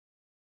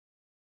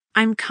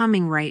I'm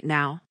coming right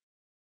now.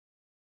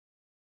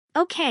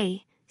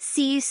 Okay,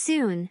 see you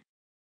soon.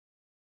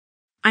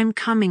 I'm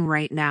coming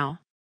right now.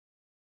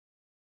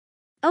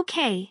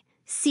 Okay,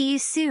 see you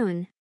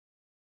soon.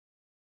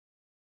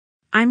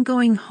 I'm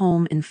going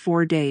home in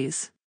 4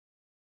 days.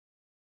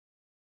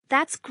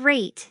 That's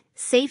great,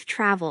 safe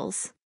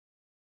travels.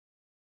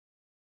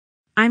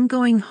 I'm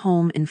going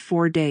home in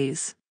 4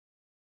 days.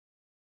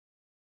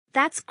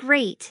 That's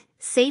great,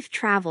 safe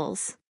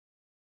travels.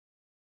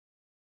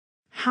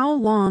 How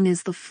long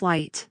is the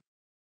flight?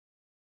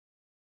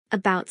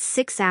 About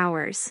 6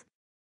 hours.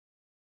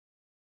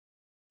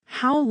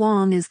 How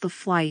long is the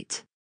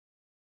flight?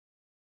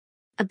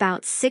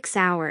 About 6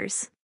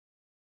 hours.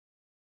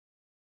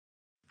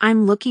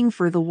 I'm looking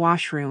for the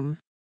washroom.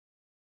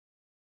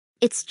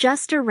 It's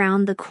just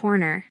around the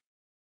corner.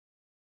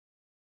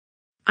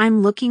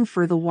 I'm looking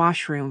for the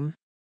washroom.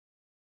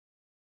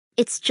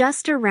 It's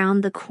just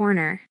around the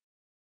corner.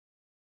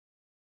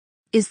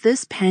 Is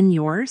this pen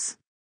yours?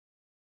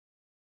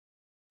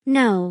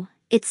 No,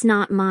 it's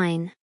not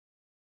mine.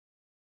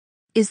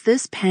 Is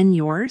this pen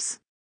yours?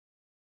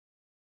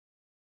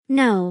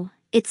 No,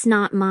 it's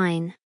not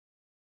mine.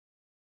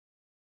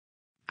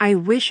 I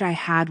wish I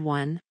had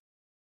one.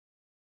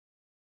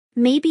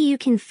 Maybe you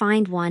can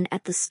find one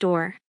at the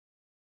store.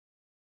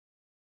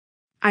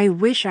 I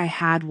wish I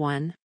had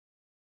one.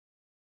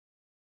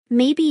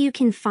 Maybe you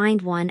can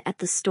find one at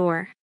the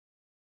store.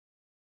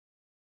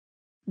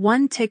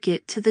 1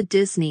 ticket to the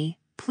Disney,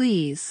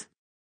 please.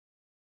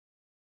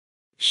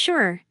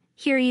 Sure,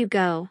 here you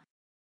go.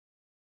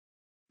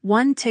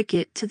 1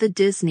 ticket to the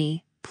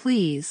Disney,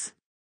 please.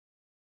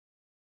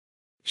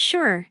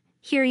 Sure,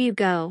 here you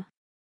go.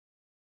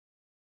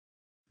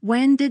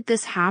 When did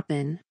this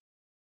happen?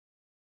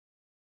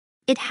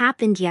 It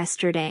happened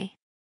yesterday.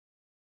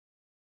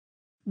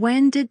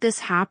 When did this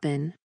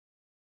happen?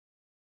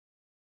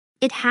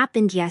 It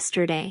happened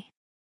yesterday.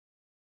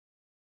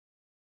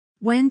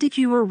 When did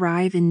you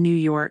arrive in New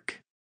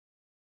York?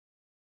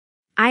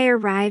 I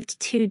arrived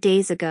 2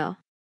 days ago.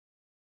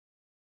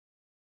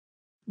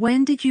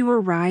 When did you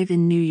arrive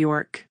in New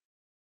York?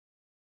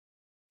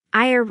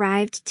 I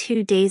arrived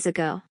 2 days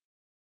ago.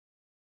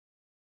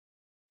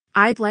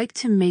 I'd like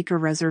to make a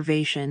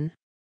reservation.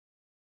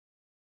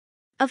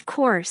 Of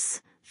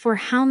course, for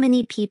how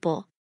many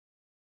people?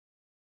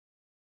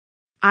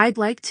 I'd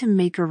like to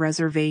make a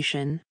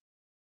reservation.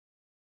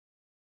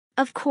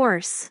 Of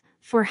course,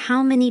 for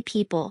how many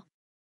people?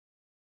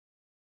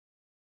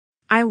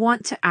 I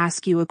want to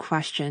ask you a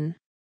question.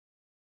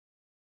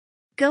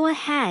 Go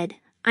ahead,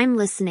 I'm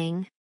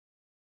listening.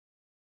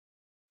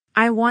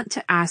 I want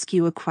to ask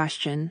you a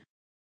question.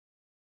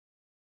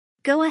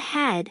 Go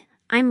ahead,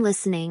 I'm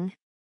listening.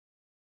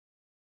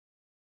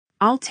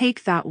 I'll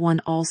take that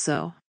one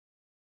also.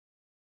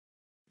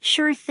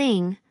 Sure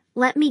thing,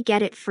 let me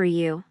get it for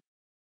you.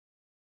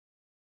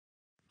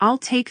 I'll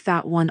take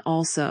that one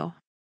also.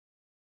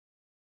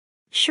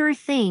 Sure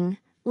thing,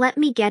 let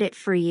me get it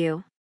for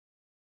you.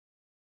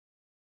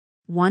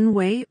 One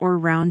way or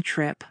round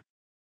trip?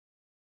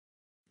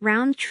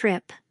 Round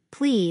trip,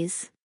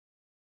 please.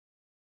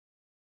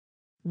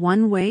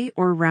 One way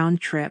or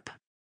round trip?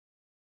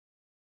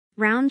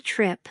 Round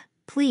trip,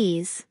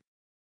 please.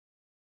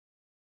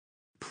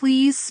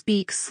 Please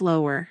speak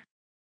slower.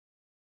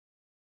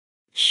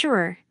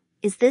 Sure,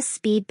 is this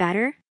speed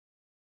better?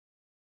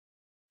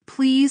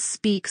 Please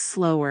speak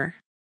slower.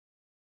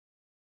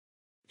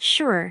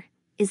 Sure,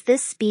 is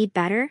this speed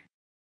better?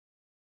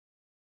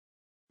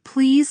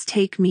 Please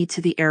take me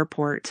to the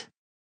airport.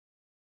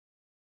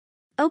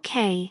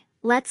 Okay,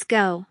 let's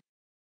go.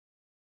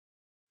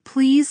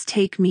 Please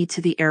take me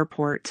to the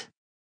airport.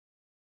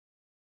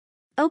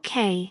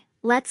 Okay,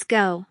 let's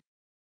go.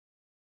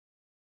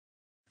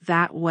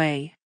 That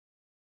way.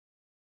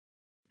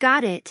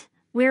 Got it,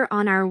 we're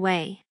on our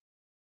way.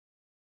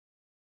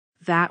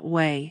 That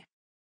way.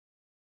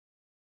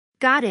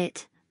 Got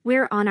it,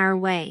 we're on our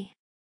way.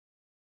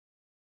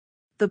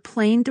 The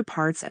plane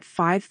departs at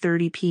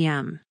 5:30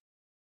 p.m.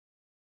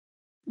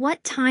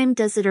 What time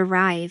does it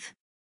arrive?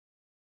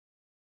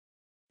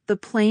 The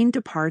plane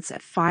departs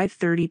at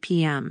 5:30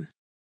 p.m.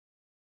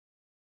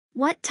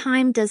 What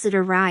time does it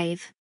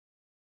arrive?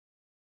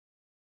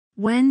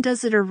 When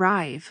does it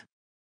arrive?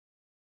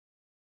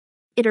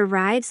 It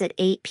arrives at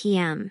 8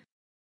 p.m.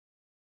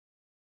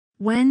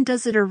 When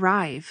does it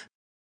arrive?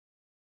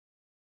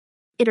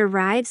 It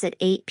arrives at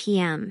 8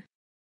 p.m.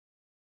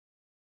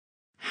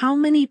 How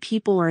many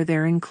people are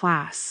there in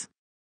class?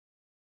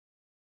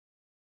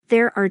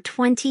 There are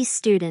 20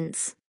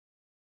 students.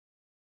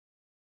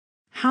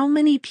 How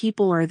many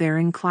people are there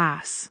in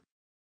class?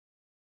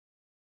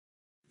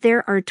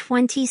 There are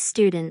 20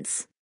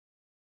 students.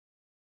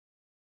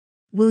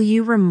 Will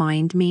you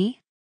remind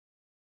me?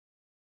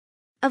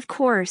 Of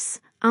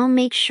course, I'll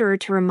make sure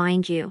to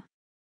remind you.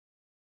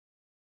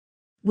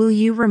 Will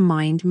you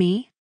remind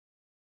me?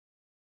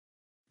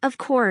 Of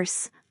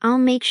course, I'll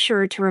make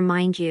sure to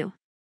remind you.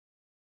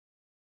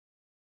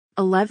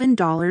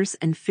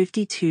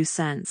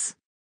 $11.52.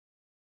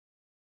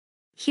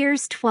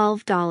 Here's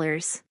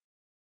 $12.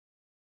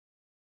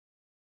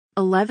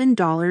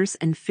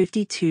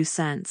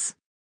 $11.52.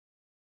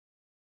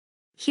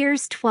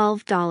 Here's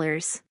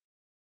 $12.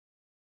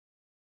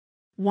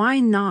 Why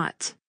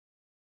not?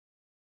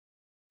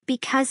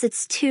 Because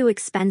it's too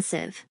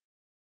expensive.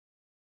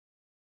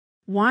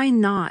 Why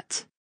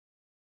not?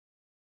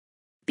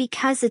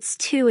 Because it's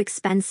too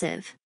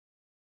expensive.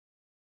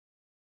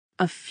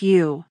 A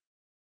few.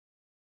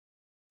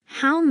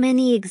 How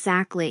many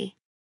exactly?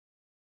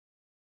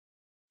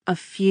 A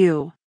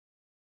few.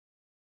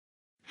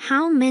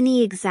 How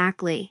many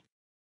exactly?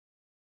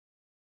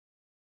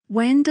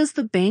 When does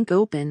the bank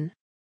open?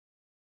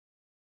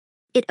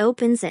 It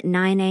opens at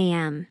 9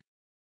 a.m.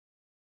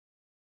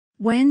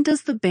 When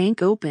does the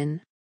bank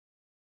open?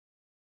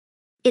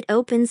 It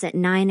opens at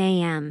 9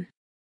 a.m.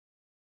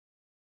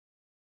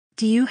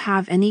 Do you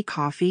have any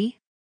coffee?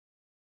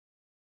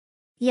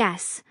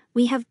 Yes,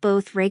 we have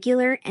both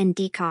regular and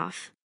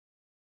decaf.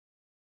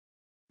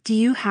 Do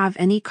you have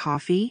any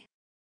coffee?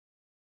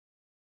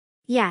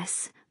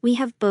 Yes, we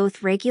have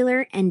both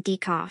regular and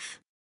decaf.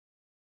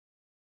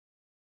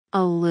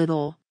 A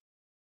little.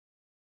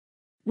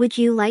 Would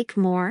you like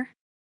more?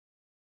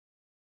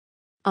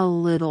 A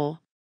little.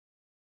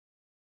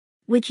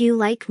 Would you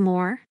like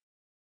more?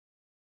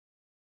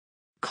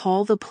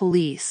 Call the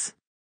police.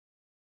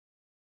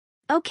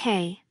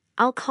 Okay,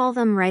 I'll call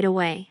them right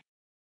away.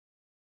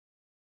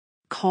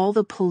 Call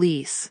the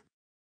police.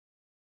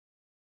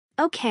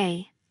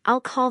 Okay,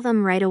 I'll call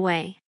them right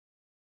away.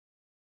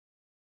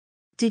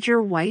 Did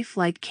your wife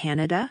like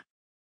Canada?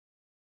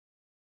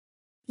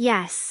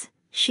 Yes,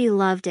 she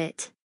loved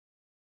it.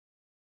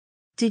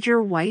 Did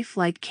your wife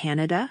like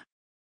Canada?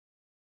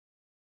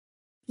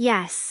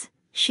 Yes,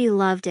 she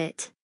loved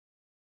it.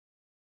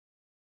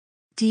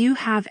 Do you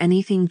have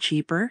anything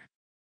cheaper?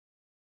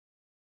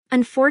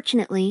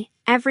 Unfortunately,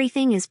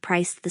 everything is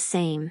priced the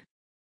same.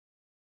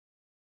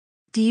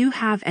 Do you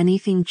have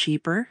anything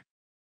cheaper?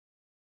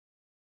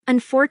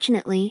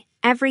 Unfortunately,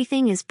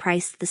 everything is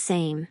priced the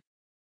same.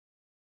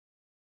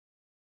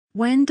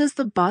 When does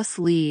the bus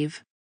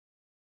leave?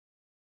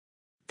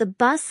 The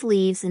bus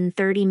leaves in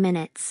 30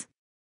 minutes.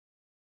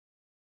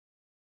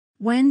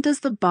 When does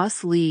the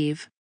bus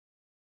leave?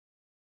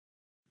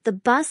 The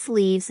bus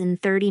leaves in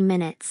 30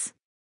 minutes.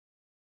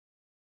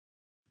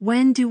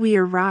 When do we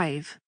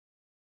arrive?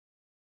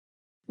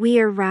 We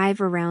arrive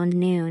around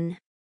noon.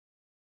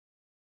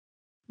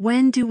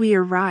 When do we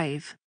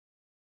arrive?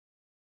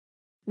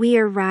 We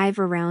arrive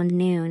around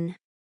noon.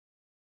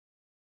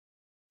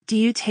 Do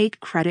you take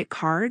credit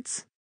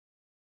cards?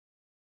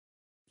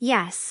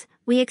 Yes,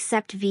 we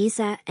accept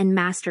Visa and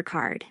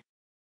MasterCard.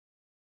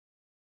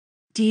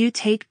 Do you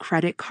take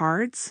credit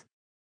cards?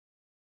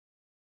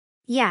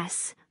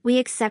 Yes, we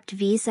accept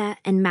Visa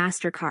and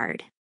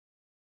MasterCard.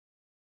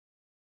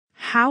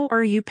 How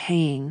are you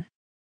paying?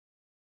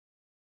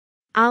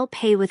 I'll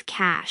pay with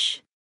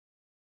cash.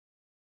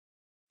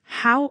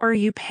 How are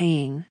you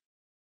paying?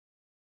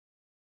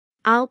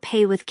 I'll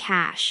pay with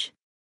cash.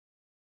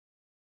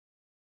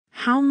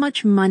 How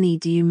much money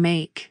do you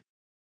make?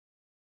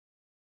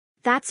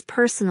 That's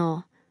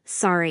personal,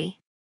 sorry.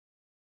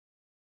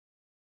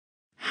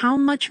 How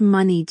much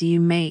money do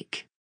you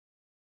make?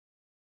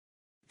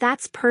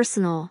 That's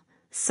personal,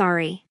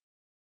 sorry.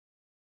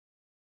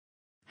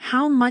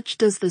 How much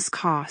does this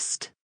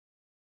cost?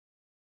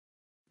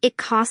 It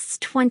costs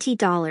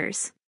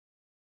 $20.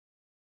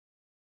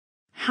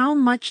 How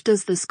much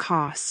does this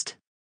cost?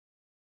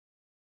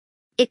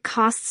 It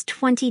costs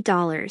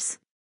 $20.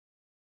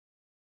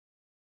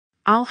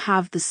 I'll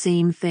have the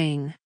same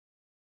thing.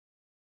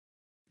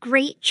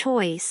 Great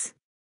choice.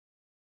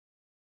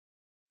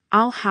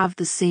 I'll have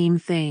the same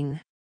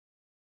thing.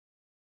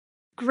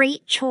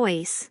 Great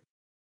choice.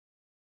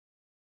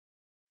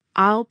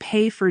 I'll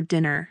pay for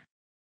dinner.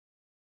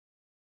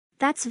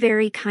 That's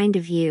very kind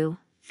of you,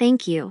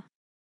 thank you.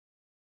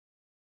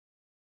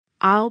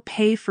 I'll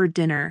pay for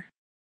dinner.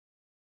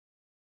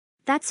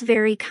 That's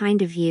very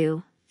kind of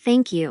you,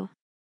 thank you.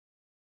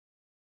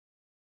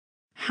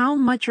 How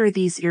much are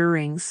these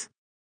earrings?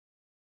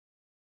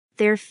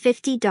 They're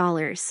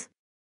 $50.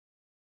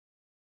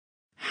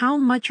 How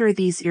much are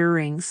these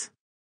earrings?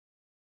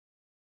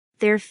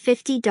 They're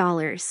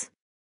 $50.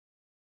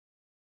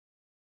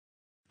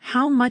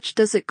 How much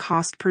does it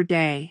cost per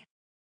day?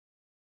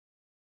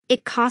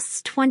 It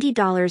costs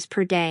 $20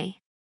 per day.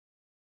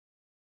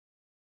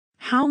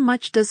 How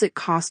much does it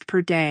cost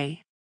per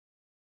day?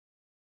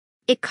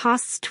 It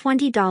costs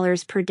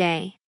 $20 per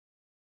day.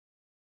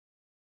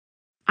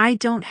 I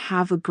don't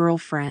have a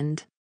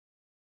girlfriend.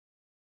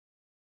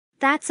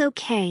 That's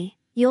okay,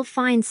 you'll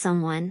find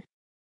someone.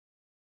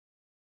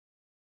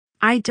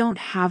 I don't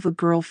have a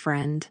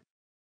girlfriend.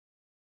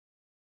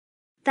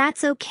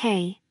 That's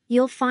okay,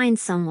 you'll find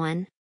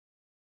someone.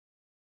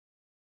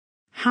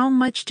 How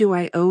much do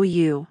I owe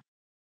you?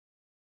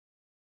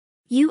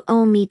 You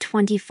owe me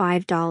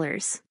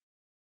 $25.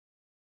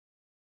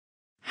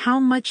 How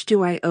much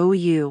do I owe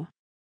you?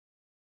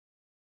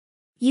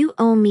 You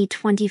owe me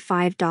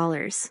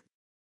 $25.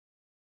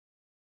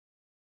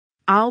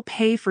 I'll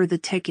pay for the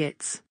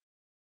tickets.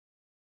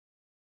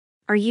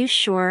 Are you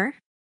sure?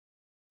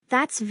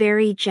 That's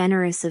very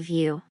generous of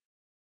you.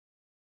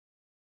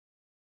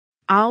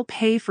 I'll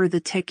pay for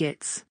the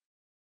tickets.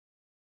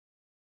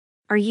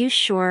 Are you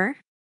sure?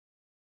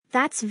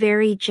 That's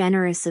very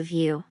generous of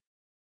you.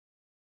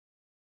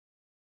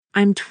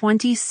 I'm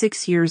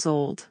 26 years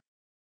old.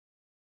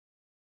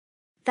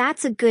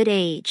 That's a good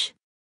age.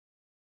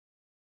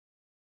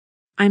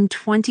 I'm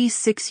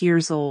 26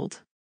 years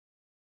old.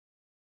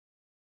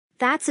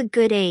 That's a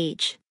good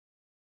age.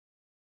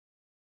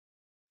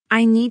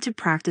 I need to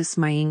practice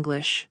my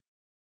English.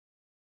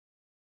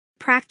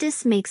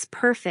 Practice makes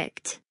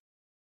perfect.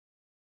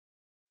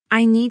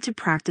 I need to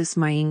practice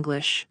my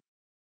English.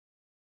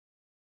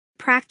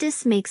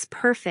 Practice makes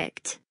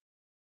perfect.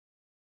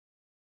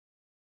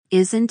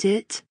 Isn't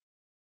it?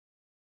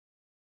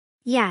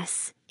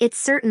 Yes, it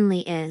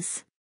certainly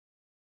is.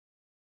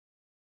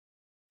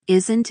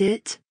 Isn't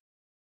it?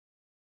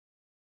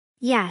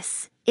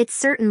 Yes, it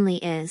certainly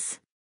is.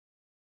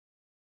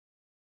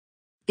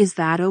 Is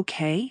that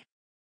okay?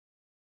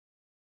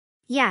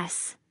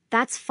 Yes,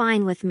 that's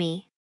fine with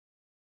me.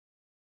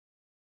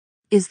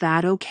 Is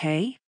that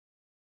okay?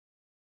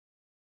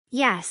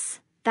 Yes,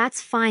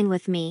 that's fine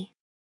with me.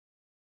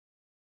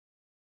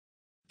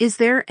 Is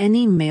there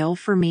any mail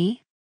for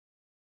me?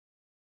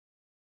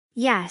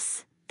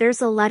 Yes,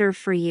 there's a letter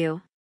for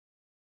you.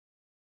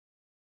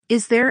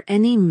 Is there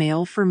any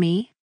mail for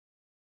me?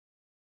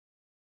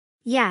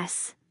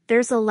 Yes,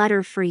 there's a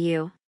letter for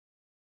you.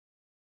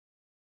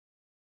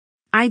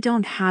 I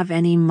don't have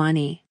any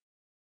money.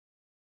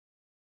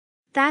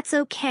 That's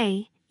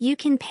okay, you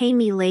can pay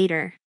me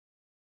later.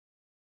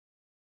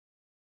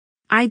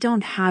 I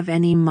don't have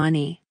any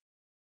money.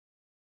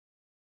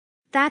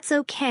 That's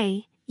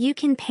okay, you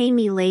can pay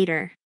me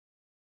later.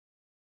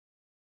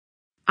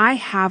 I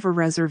have a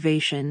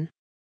reservation.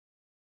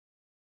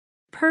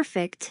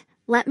 Perfect,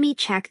 let me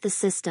check the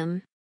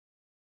system.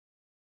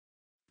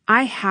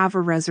 I have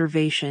a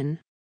reservation.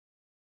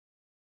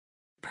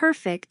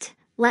 Perfect,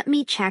 let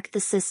me check the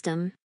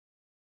system.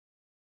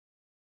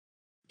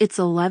 It's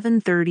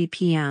 11:30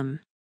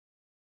 p.m.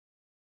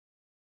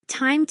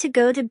 Time to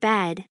go to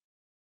bed.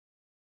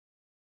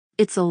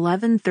 It's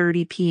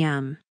 11:30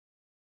 p.m.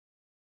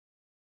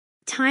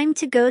 Time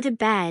to go to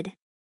bed.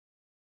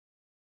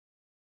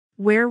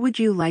 Where would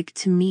you like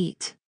to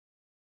meet?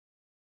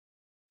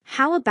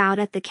 How about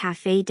at the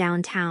cafe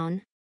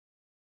downtown?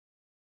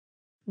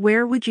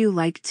 Where would you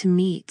like to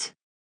meet?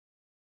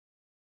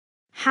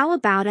 How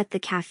about at the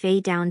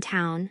cafe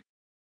downtown?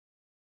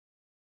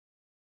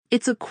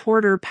 It's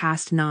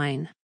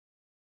 9:15.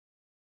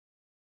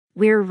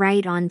 We're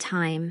right on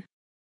time.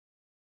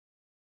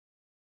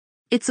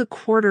 It's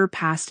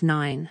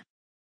 9:15.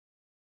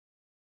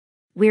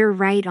 We're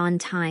right on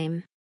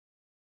time.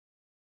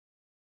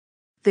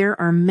 There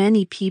are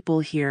many people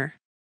here.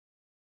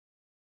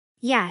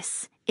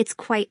 Yes, it's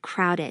quite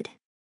crowded.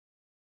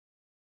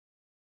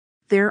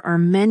 There are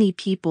many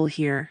people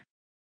here.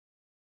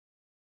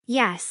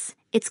 Yes,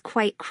 it's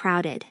quite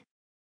crowded.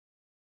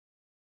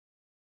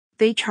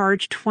 They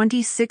charge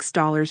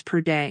 $26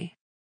 per day.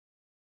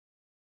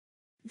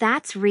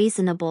 That's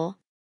reasonable.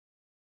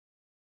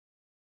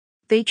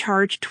 They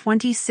charge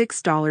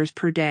 $26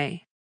 per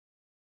day.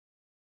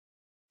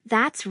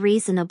 That's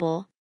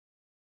reasonable.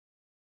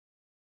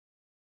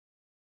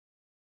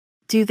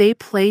 Do they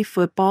play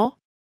football?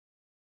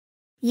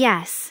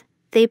 Yes,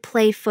 they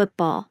play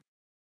football.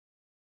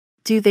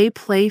 Do they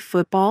play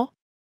football?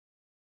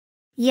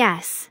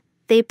 Yes,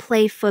 they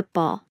play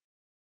football.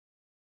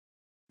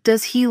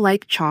 Does he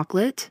like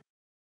chocolate?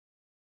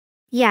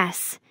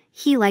 Yes,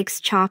 he likes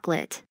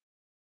chocolate.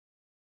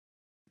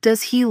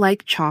 Does he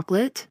like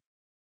chocolate?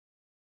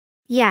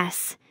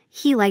 Yes,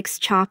 he likes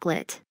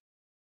chocolate.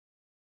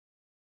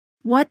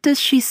 What does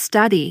she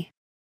study?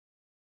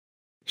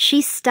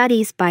 She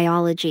studies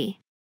biology.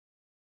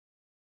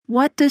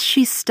 What does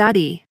she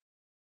study?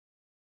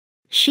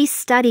 She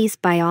studies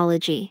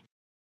biology.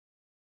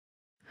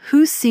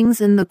 Who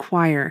sings in the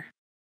choir?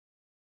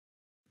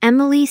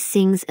 Emily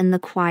sings in the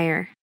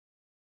choir.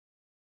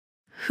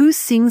 Who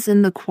sings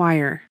in the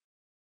choir?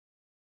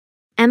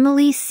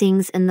 Emily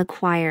sings in the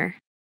choir.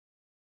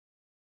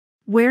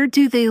 Where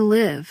do they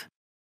live?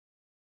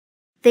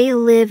 They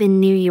live in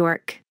New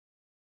York.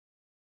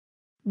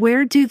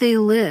 Where do they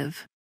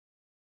live?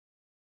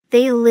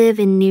 They live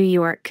in New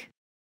York.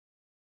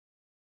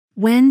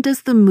 When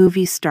does the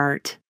movie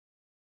start?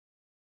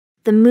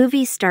 The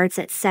movie starts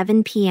at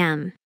 7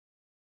 p.m.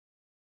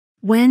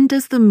 When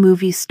does the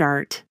movie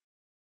start?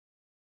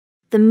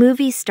 The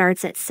movie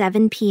starts at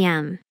 7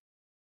 p.m.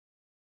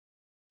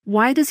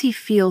 Why does he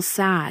feel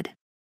sad?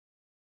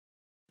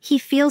 He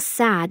feels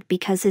sad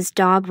because his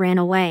dog ran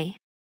away.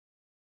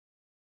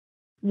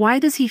 Why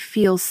does he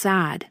feel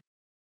sad?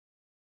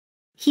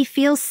 He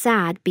feels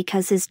sad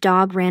because his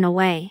dog ran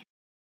away.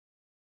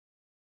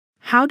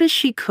 How does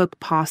she cook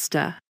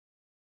pasta?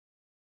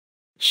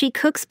 She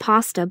cooks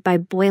pasta by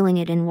boiling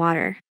it in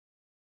water.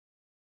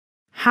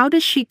 How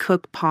does she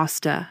cook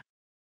pasta?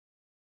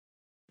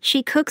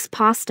 She cooks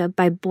pasta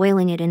by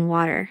boiling it in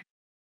water.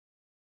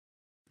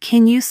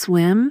 Can you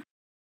swim?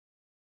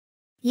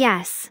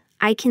 Yes,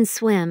 I can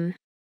swim.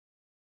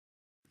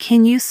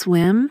 Can you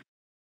swim?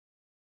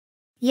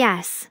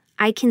 Yes,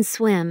 I can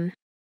swim.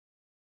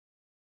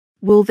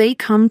 Will they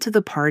come to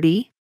the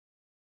party?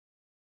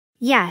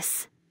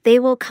 Yes, they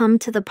will come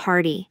to the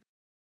party.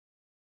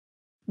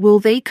 Will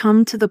they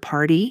come to the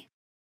party?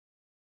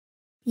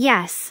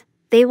 Yes,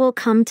 they will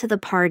come to the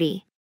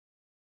party.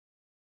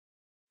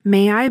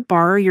 May I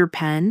borrow your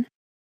pen?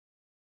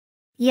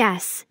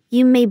 Yes,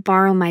 you may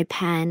borrow my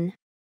pen.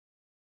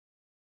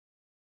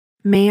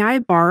 May I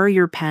borrow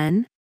your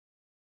pen?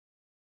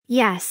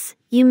 Yes,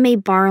 you may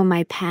borrow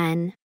my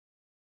pen.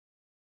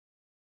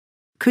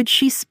 Could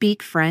she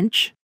speak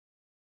French?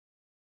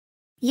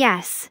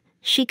 Yes,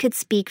 she could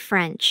speak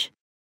French.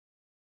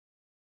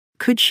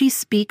 Could she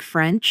speak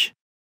French?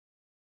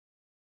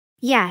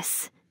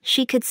 Yes,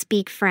 she could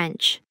speak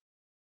French.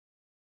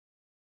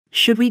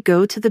 Should we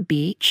go to the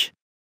beach?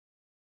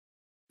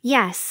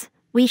 Yes,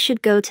 we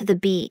should go to the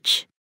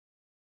beach.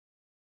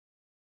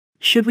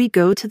 Should we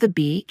go to the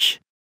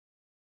beach?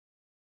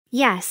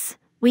 Yes,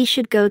 we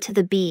should go to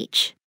the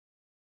beach.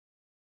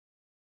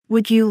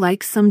 Would you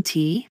like some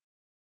tea?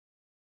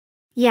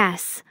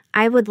 Yes,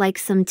 I would like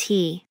some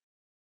tea.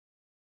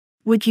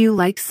 Would you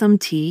like some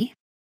tea?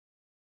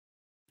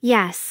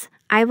 Yes,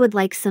 I would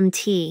like some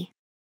tea.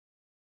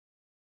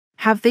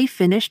 Have they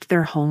finished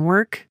their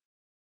homework?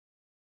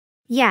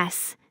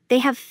 Yes, they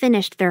have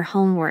finished their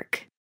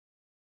homework.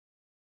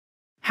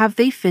 Have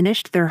they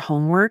finished their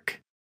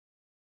homework?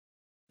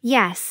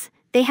 Yes,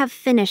 they have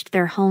finished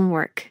their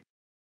homework.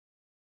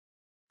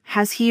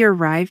 Has he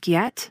arrived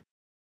yet?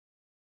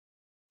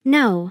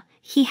 No,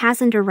 he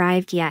hasn't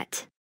arrived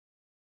yet.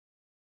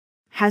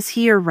 Has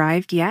he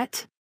arrived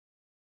yet?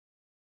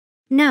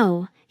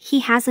 No,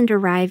 he hasn't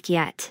arrived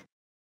yet.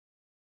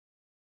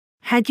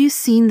 Had you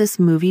seen this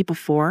movie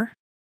before?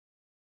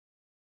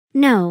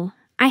 No,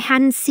 I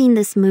hadn't seen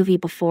this movie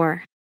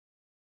before.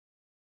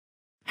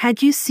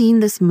 Had you seen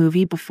this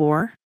movie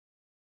before?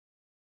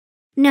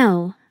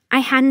 No, I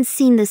hadn't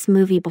seen this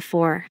movie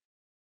before.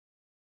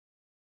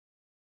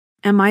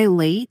 Am I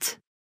late?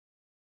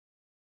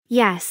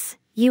 Yes,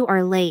 you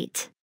are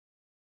late.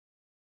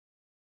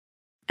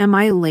 Am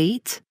I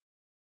late?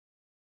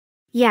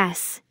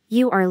 Yes,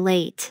 you are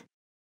late.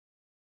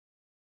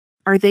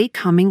 Are they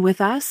coming with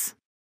us?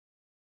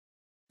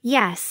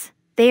 Yes,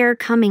 they are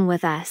coming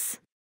with us.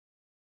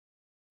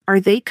 Are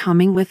they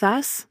coming with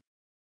us?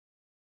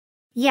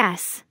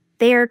 Yes,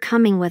 they are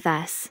coming with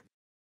us.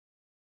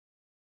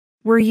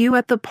 Were you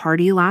at the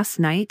party last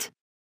night?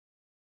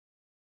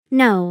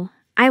 No,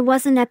 I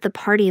wasn't at the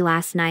party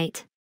last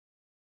night.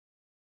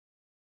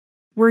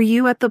 Were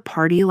you at the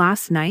party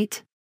last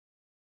night?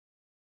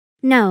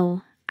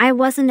 No, I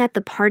wasn't at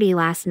the party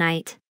last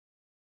night.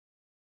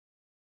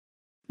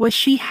 Was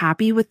she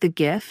happy with the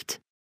gift?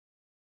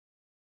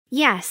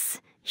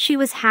 Yes, she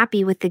was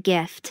happy with the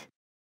gift.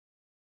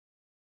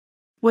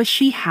 Was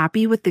she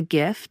happy with the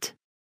gift?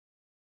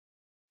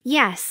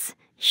 Yes,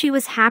 she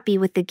was happy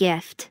with the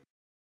gift.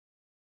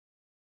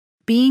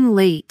 Being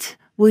late,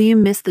 will you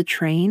miss the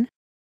train?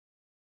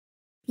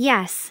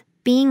 Yes,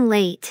 being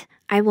late,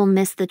 I will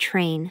miss the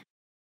train.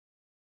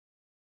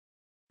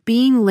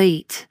 Being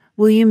late,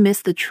 will you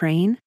miss the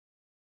train?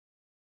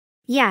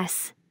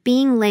 Yes,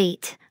 being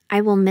late,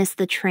 I will miss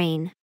the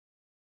train.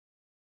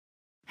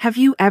 Have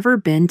you ever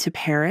been to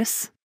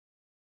Paris?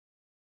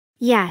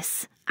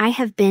 Yes, I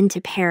have been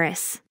to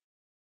Paris.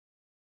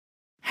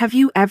 Have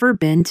you ever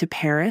been to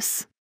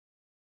Paris?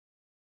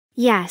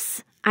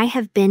 Yes, I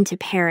have been to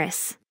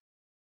Paris.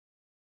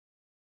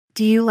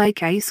 Do you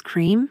like ice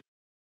cream?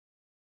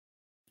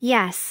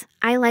 Yes,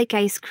 I like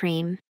ice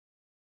cream.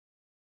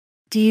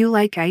 Do you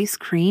like ice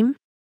cream?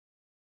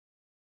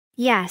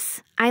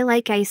 Yes, I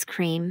like ice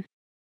cream.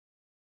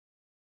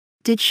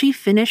 Did she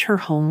finish her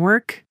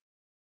homework?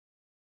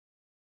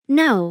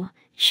 No,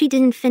 she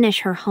didn't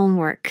finish her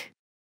homework.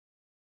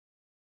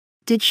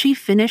 Did she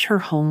finish her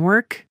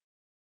homework?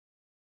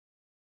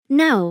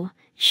 No,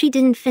 she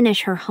didn't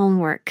finish her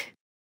homework.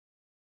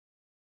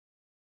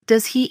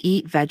 Does he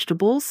eat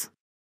vegetables?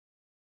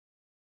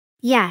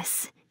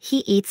 Yes,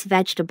 he eats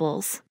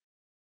vegetables.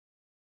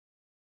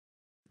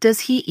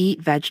 Does he eat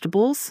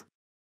vegetables?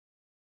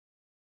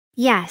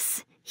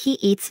 Yes, he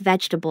eats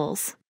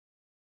vegetables.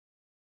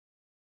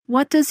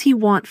 What does he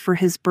want for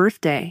his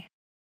birthday?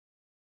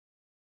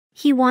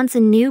 He wants a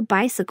new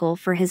bicycle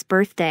for his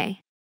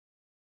birthday.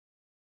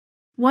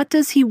 What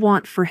does he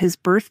want for his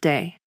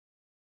birthday?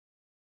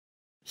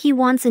 He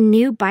wants a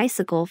new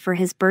bicycle for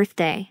his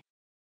birthday.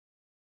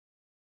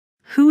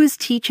 Who is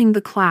teaching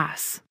the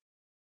class?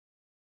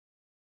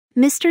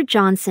 Mr.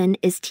 Johnson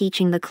is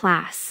teaching the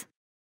class.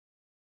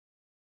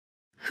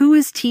 Who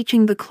is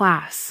teaching the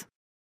class?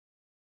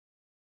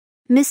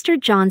 Mr.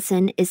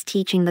 Johnson is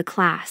teaching the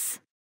class.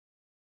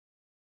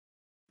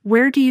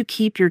 Where do you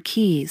keep your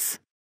keys?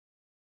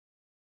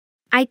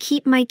 I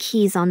keep my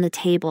keys on the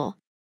table.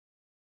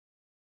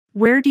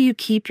 Where do you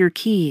keep your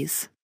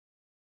keys?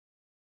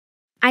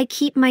 I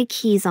keep my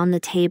keys on the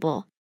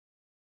table.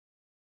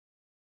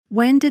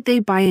 When did they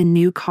buy a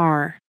new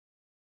car?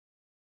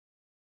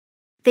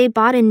 They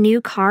bought a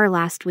new car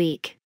last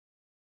week.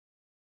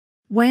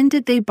 When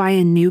did they buy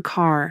a new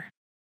car?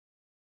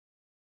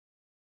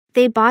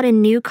 They bought a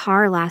new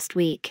car last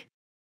week.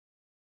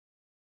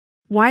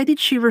 Why did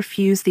she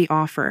refuse the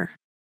offer?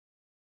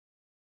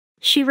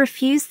 She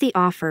refused the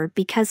offer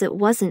because it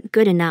wasn't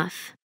good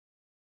enough.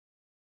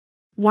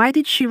 Why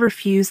did she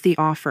refuse the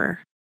offer?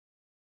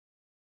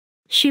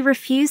 She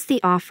refused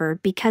the offer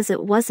because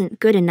it wasn't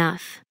good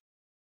enough.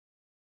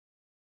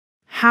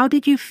 How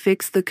did you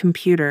fix the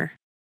computer?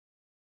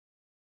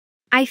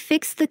 I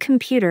fixed the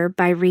computer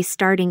by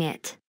restarting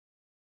it.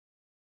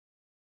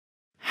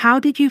 How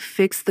did you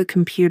fix the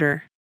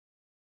computer?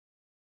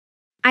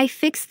 I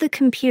fixed the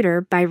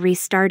computer by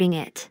restarting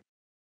it.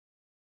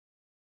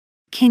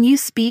 Can you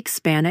speak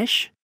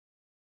Spanish?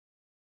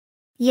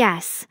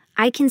 Yes,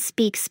 I can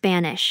speak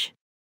Spanish.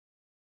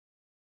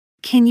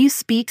 Can you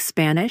speak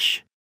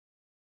Spanish?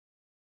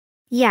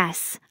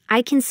 Yes,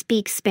 I can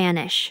speak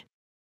Spanish.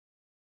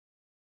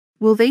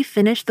 Will they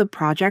finish the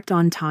project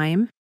on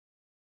time?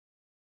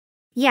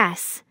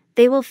 Yes,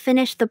 they will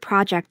finish the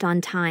project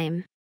on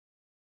time.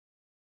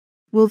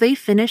 Will they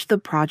finish the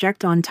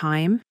project on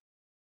time?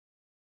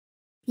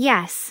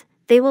 Yes,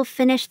 they will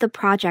finish the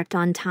project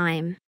on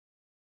time.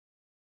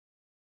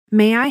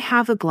 May I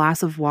have a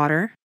glass of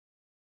water?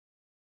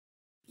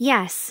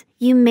 Yes,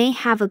 you may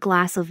have a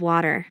glass of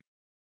water.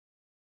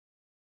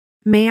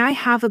 May I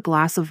have a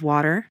glass of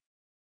water?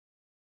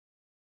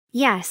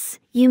 Yes,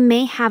 you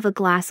may have a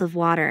glass of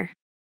water.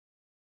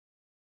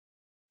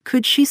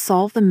 Could she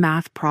solve the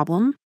math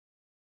problem?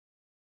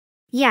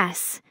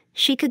 Yes,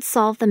 she could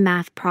solve the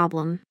math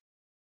problem.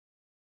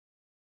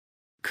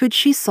 Could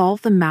she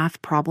solve the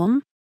math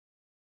problem?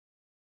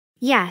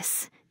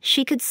 Yes,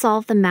 she could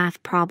solve the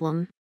math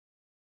problem.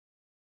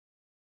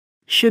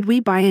 Should we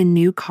buy a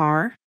new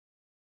car?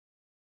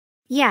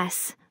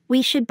 Yes,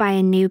 we should buy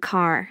a new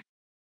car.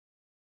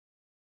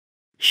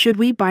 Should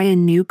we buy a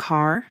new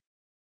car?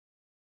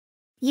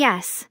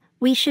 Yes,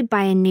 we should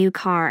buy a new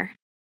car.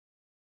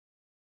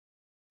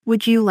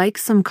 Would you like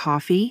some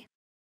coffee?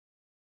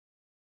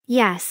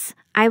 Yes,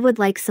 I would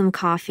like some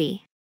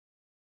coffee.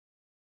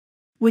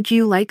 Would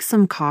you like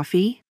some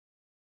coffee?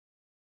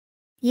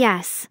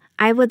 Yes,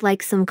 I would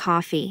like some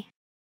coffee.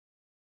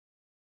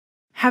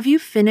 Have you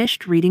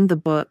finished reading the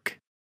book?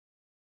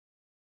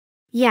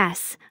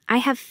 Yes, I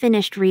have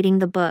finished reading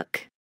the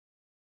book.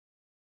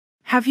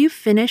 Have you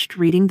finished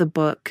reading the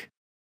book?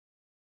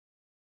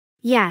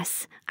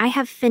 Yes, I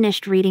have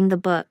finished reading the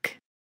book.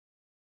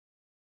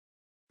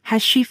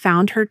 Has she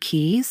found her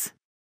keys?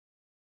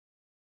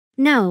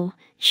 No,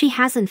 she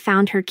hasn't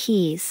found her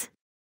keys.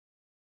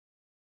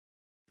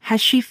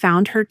 Has she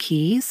found her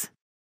keys?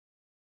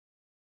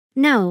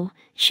 No,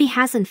 she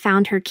hasn't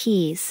found her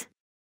keys.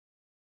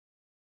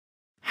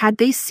 Had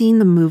they seen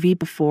the movie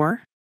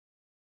before?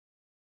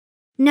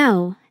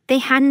 No, they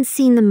hadn't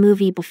seen the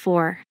movie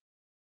before.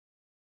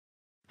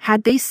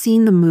 Had they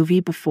seen the movie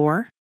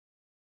before?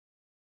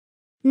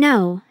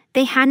 No,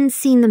 they hadn't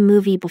seen the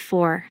movie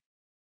before.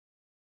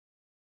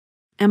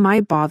 Am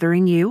I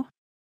bothering you?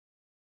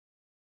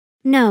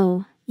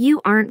 No,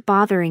 you aren't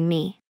bothering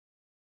me.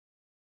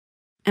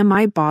 Am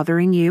I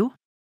bothering you?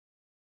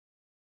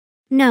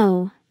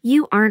 No,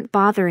 you aren't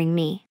bothering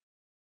me.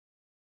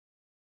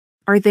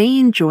 Are they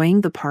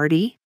enjoying the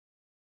party?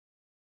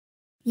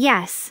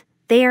 Yes,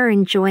 they are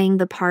enjoying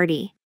the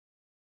party.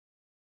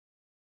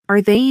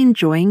 Are they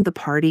enjoying the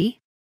party?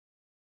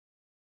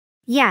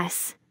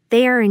 Yes,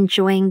 they are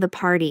enjoying the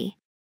party.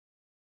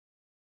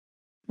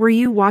 Were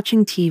you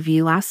watching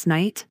TV last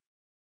night?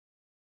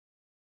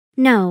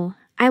 No,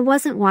 I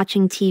wasn't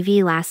watching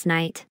TV last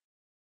night.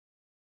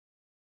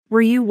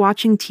 Were you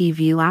watching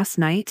TV last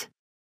night?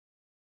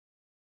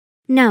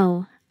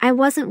 No, I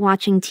wasn't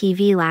watching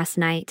TV last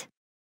night.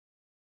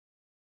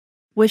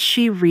 Was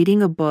she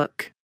reading a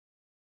book?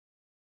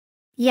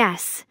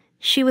 Yes,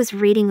 she was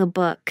reading a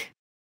book.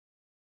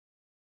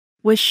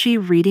 Was she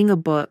reading a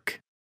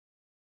book?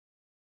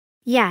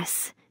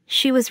 Yes,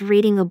 she was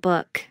reading a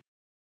book.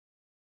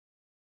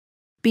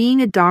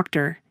 Being a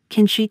doctor,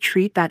 can she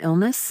treat that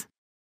illness?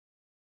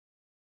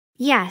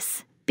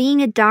 Yes,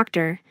 being a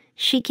doctor,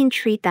 she can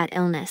treat that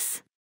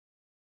illness.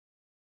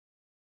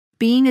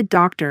 Being a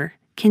doctor,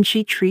 can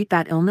she treat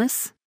that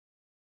illness?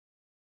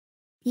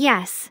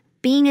 Yes,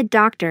 being a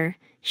doctor,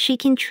 she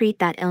can treat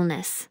that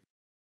illness.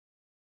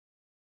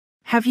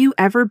 Have you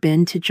ever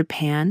been to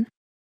Japan?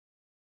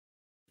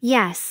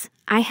 Yes,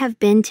 I have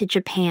been to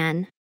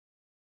Japan.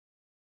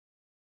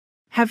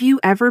 Have you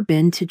ever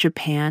been to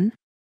Japan?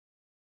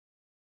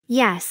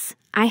 Yes,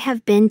 I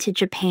have been to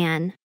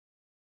Japan.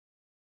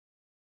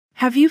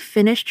 Have you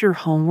finished your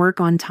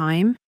homework on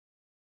time?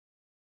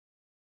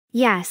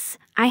 Yes,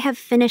 I have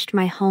finished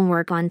my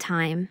homework on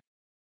time.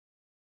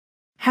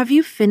 Have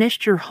you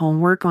finished your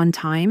homework on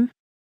time?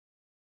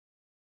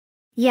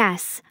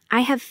 Yes,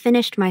 I have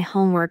finished my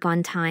homework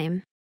on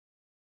time.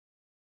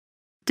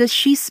 Does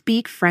she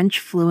speak French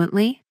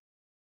fluently?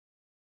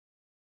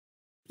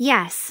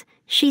 Yes,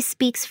 she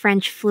speaks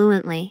French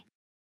fluently.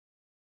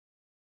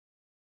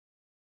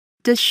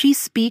 Does she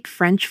speak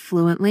French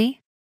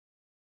fluently?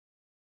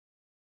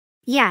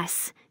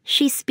 Yes,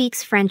 she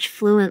speaks French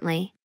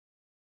fluently.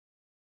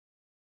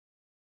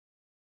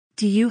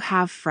 Do you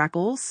have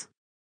freckles?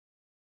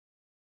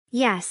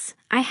 Yes,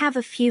 I have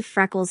a few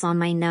freckles on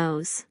my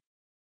nose.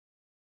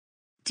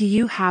 Do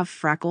you have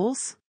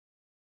freckles?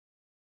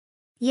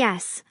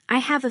 Yes, I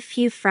have a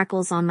few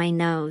freckles on my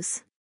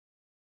nose.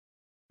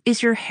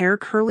 Is your hair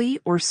curly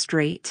or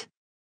straight?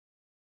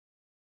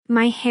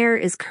 My hair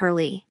is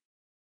curly.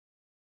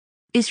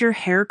 Is your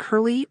hair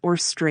curly or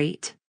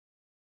straight?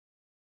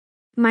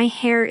 My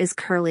hair is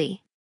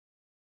curly.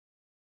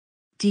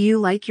 Do you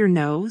like your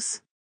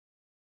nose?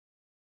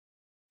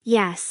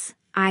 Yes,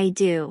 I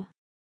do.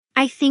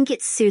 I think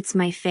it suits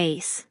my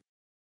face.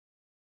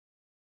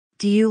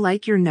 Do you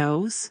like your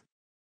nose?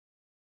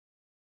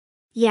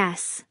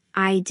 Yes,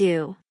 I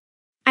do.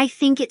 I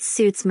think it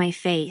suits my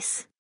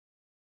face.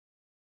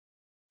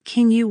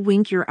 Can you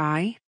wink your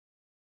eye?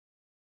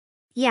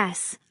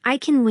 Yes, I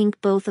can wink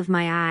both of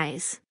my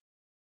eyes.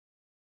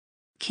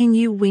 Can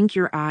you wink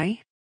your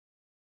eye?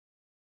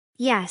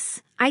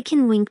 Yes, I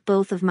can wink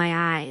both of my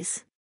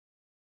eyes.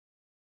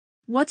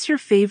 What's your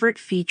favorite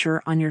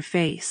feature on your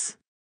face?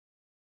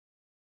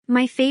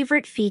 My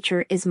favorite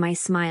feature is my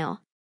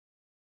smile.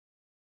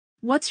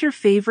 What's your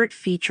favorite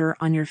feature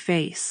on your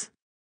face?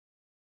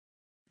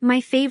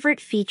 My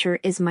favorite feature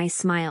is my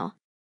smile.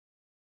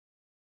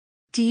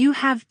 Do you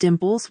have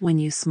dimples when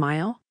you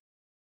smile?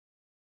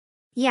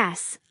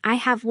 Yes, I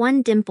have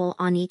one dimple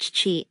on each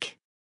cheek.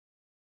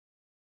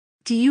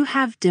 Do you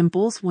have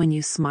dimples when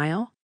you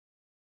smile?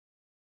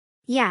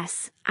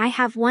 Yes, I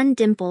have one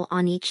dimple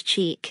on each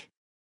cheek.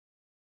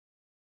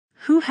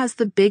 Who has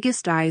the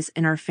biggest eyes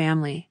in our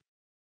family?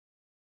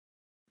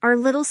 Our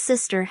little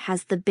sister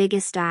has the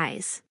biggest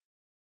eyes.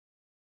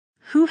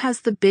 Who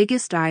has the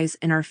biggest eyes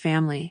in our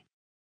family?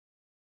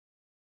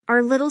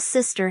 Our little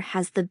sister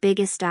has the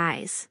biggest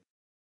eyes.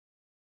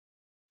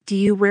 Do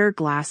you wear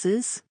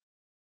glasses?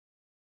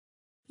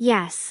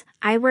 Yes,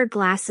 I wear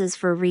glasses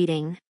for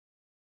reading.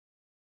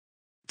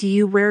 Do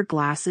you wear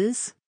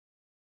glasses?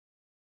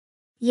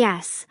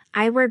 Yes,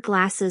 I wear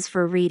glasses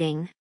for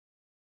reading.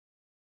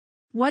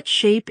 What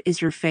shape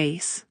is your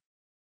face?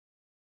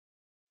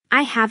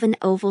 I have an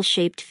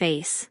oval-shaped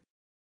face.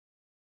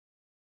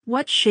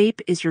 What shape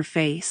is your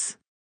face?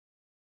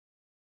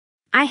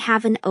 I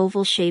have an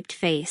oval-shaped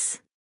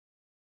face.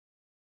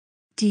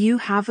 Do you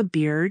have a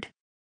beard?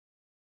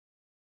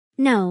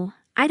 No,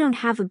 I don't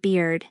have a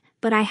beard,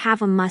 but I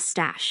have a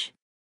mustache.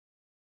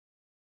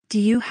 Do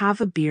you have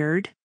a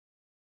beard?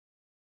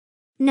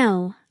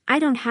 No, I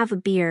don't have a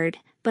beard,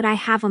 but I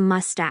have a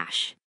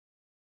mustache.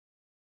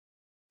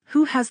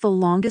 Who has the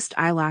longest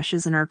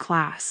eyelashes in our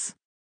class?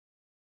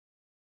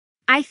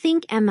 I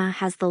think Emma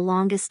has the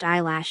longest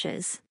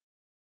eyelashes.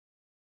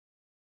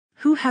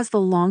 Who has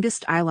the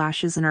longest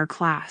eyelashes in our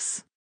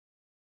class?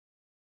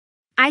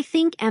 I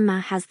think Emma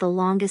has the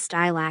longest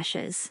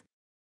eyelashes.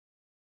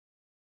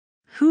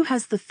 Who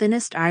has the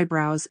thinnest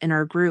eyebrows in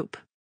our group?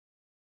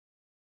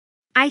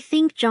 I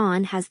think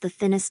John has the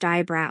thinnest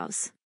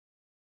eyebrows.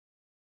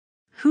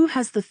 Who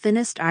has the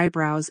thinnest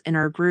eyebrows in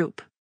our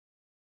group?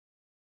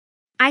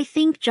 I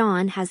think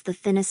John has the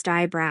thinnest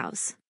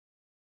eyebrows.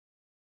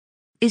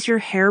 Is your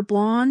hair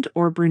blonde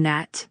or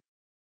brunette?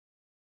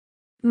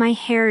 My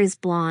hair is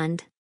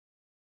blonde.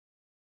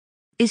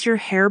 Is your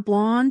hair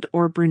blonde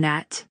or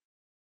brunette?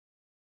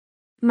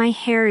 My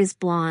hair is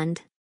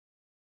blonde.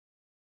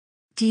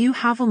 Do you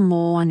have a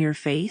mole on your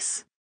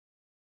face?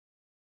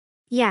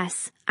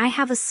 Yes, I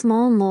have a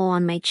small mole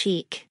on my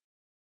cheek.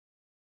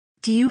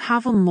 Do you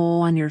have a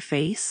mole on your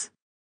face?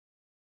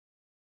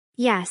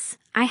 Yes,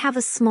 I have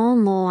a small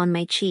mole on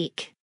my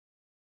cheek.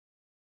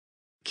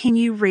 Can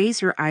you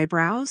raise your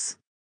eyebrows?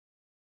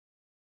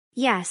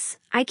 Yes,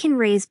 I can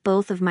raise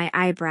both of my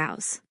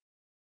eyebrows.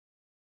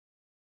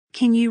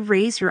 Can you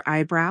raise your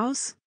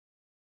eyebrows?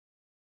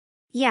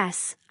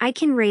 Yes, I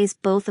can raise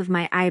both of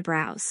my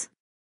eyebrows.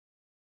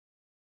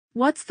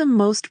 What's the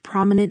most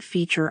prominent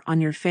feature on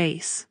your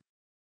face?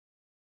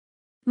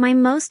 My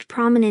most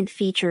prominent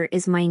feature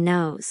is my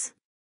nose.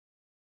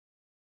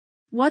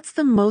 What's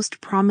the most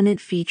prominent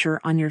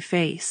feature on your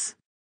face?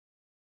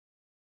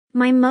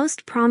 My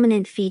most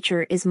prominent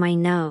feature is my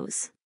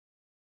nose.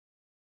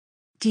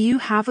 Do you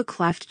have a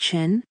cleft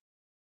chin?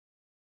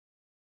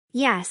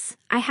 Yes,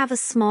 I have a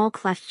small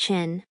cleft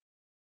chin.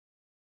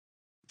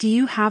 Do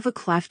you have a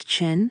cleft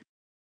chin?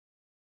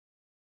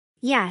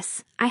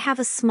 Yes, I have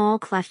a small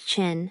cleft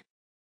chin.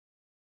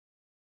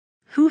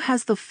 Who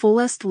has the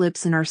fullest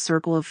lips in our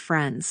circle of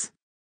friends?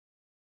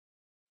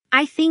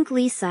 I think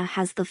Lisa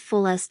has the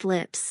fullest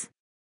lips.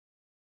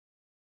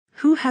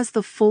 Who has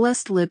the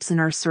fullest lips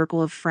in our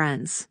circle of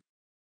friends?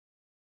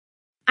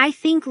 I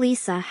think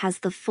Lisa has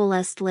the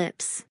fullest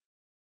lips.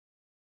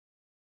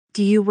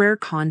 Do you wear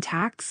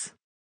contacts?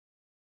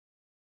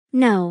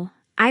 No,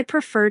 I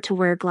prefer to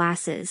wear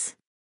glasses.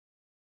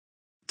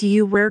 Do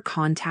you wear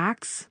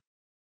contacts?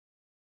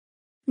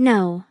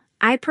 No,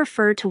 I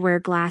prefer to wear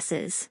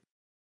glasses.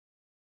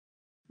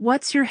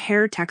 What's your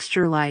hair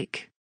texture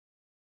like?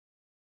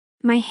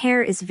 My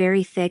hair is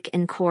very thick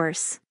and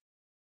coarse.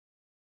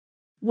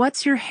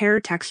 What's your hair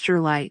texture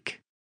like?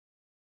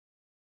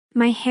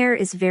 My hair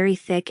is very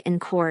thick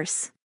and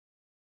coarse.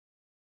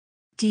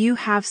 Do you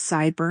have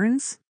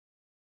sideburns?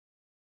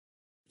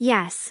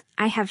 Yes,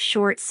 I have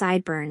short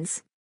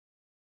sideburns.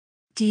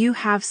 Do you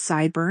have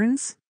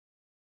sideburns?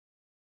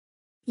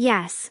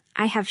 Yes,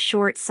 I have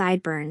short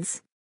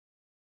sideburns.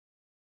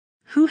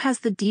 Who has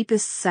the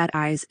deepest set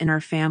eyes in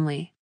our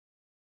family?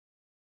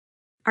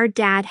 Our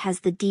dad has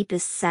the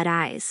deepest set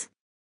eyes.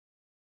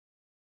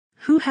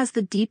 Who has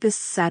the deepest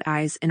set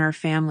eyes in our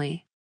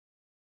family?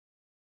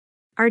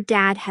 Our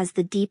dad has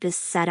the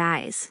deepest set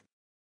eyes.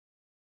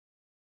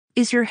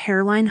 Is your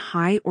hairline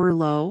high or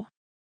low?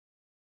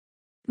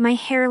 My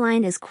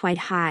hairline is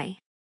quite high.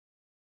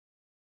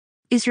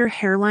 Is your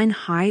hairline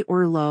high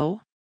or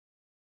low?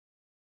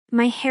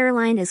 My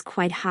hairline is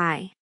quite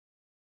high.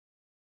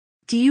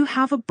 Do you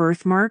have a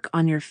birthmark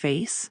on your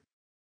face?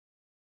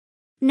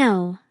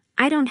 No,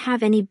 I don't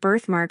have any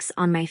birthmarks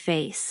on my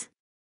face.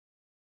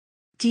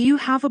 Do you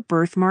have a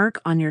birthmark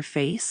on your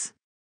face?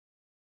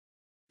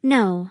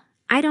 No,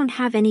 I don't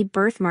have any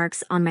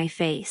birthmarks on my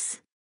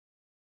face.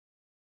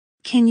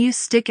 Can you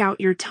stick out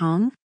your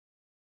tongue?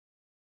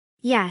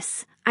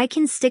 Yes, I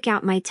can stick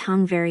out my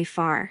tongue very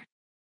far.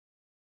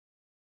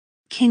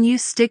 Can you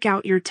stick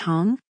out your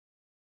tongue?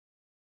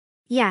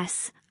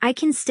 Yes, I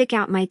can stick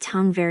out my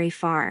tongue very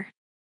far.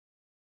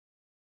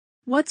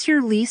 What's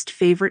your least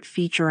favorite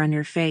feature on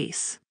your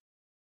face?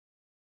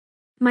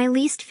 My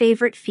least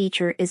favorite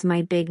feature is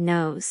my big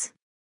nose.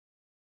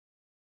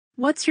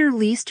 What's your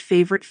least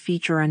favorite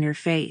feature on your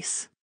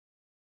face?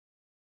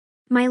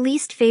 My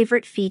least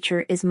favorite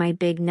feature is my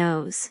big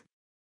nose.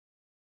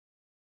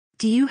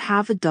 Do you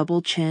have a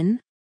double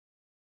chin?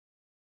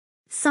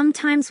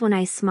 Sometimes when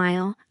I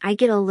smile, I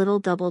get a little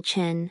double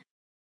chin.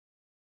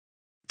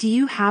 Do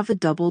you have a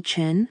double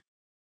chin?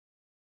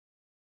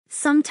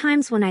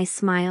 Sometimes when I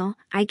smile,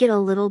 I get a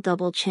little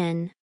double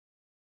chin.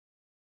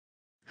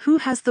 Who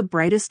has the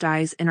brightest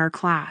eyes in our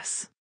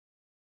class?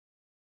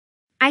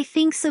 I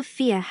think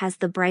Sophia has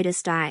the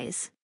brightest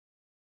eyes.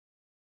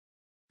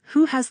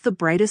 Who has the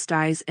brightest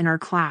eyes in our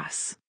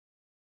class?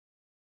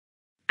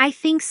 I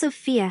think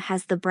Sophia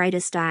has the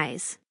brightest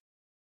eyes.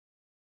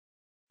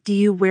 Do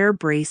you wear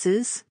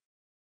braces?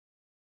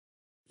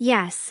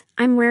 Yes,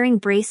 I'm wearing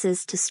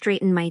braces to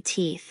straighten my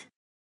teeth.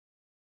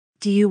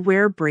 Do you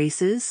wear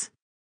braces?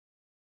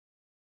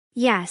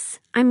 Yes,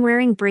 I'm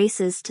wearing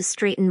braces to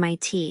straighten my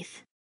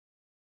teeth.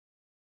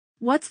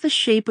 What's the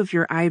shape of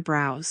your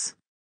eyebrows?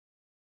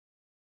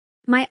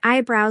 My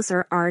eyebrows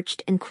are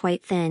arched and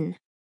quite thin.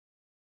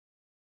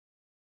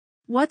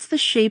 What's the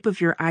shape of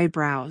your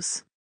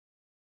eyebrows?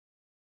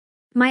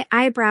 My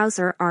eyebrows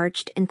are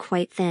arched and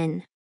quite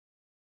thin.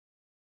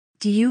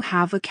 Do you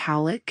have a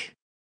cowlick?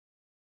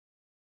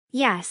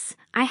 Yes,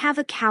 I have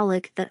a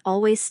cowlick that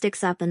always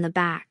sticks up in the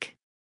back.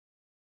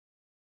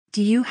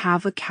 Do you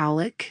have a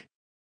cowlick?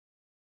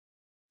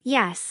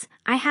 Yes,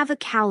 I have a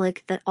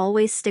cowlick that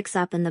always sticks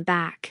up in the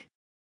back.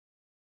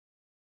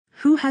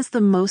 Who has the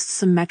most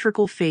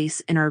symmetrical face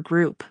in our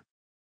group?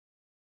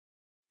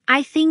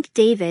 I think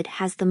David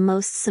has the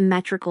most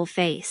symmetrical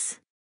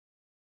face.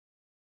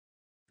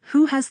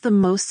 Who has the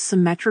most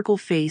symmetrical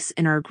face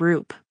in our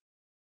group?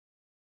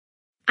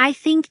 I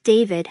think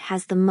David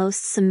has the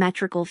most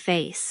symmetrical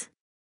face.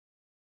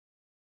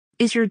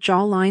 Is your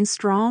jawline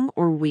strong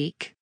or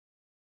weak?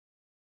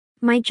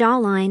 My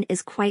jawline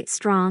is quite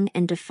strong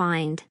and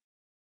defined.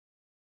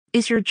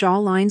 Is your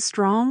jawline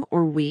strong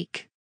or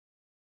weak?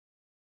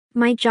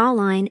 My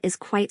jawline is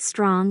quite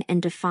strong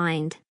and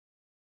defined.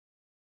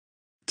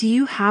 Do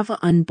you have a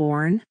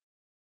unborn?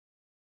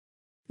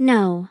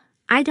 No,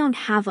 I don't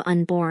have a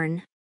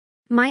unborn.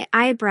 My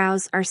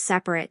eyebrows are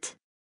separate.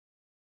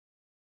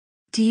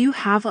 Do you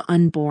have a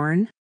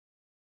unborn?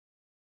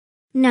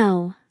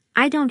 No,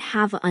 I don't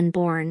have a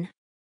unborn.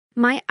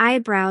 My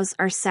eyebrows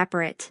are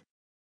separate.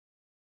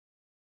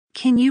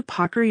 Can you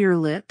pucker your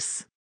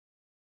lips?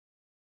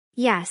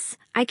 Yes,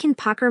 I can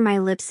pucker my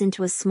lips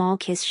into a small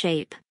kiss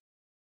shape.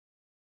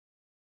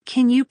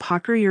 Can you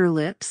pucker your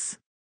lips?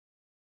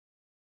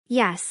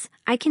 Yes,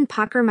 I can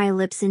pucker my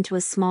lips into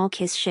a small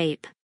kiss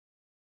shape.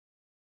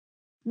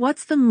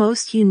 What's the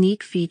most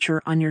unique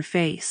feature on your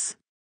face?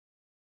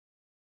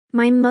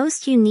 My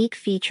most unique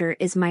feature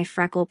is my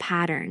freckle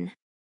pattern.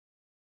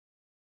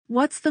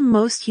 What's the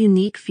most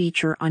unique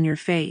feature on your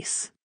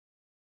face?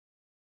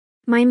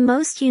 My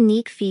most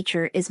unique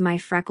feature is my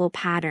freckle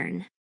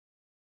pattern.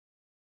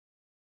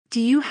 Do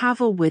you have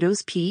a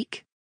widow's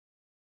peak?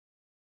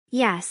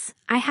 Yes,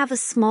 I have a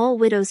small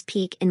widow's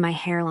peak in my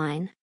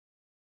hairline.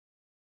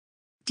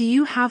 Do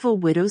you have a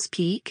widow's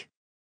peak?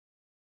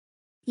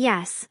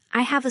 Yes,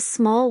 I have a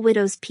small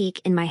widow's peak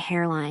in my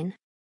hairline.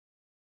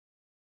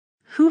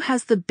 Who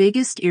has the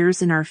biggest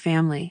ears in our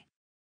family?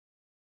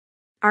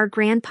 Our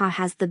grandpa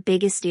has the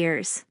biggest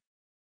ears.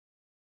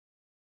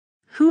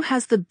 Who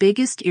has the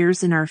biggest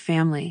ears in our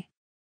family?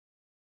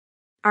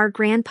 Our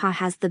grandpa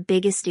has the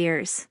biggest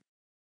ears.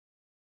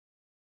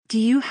 Do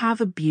you have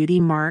a beauty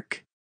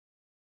mark?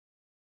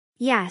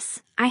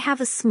 Yes, I have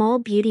a small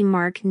beauty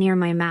mark near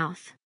my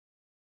mouth.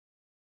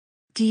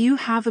 Do you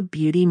have a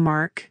beauty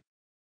mark?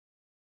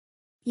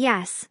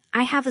 Yes,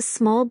 I have a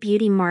small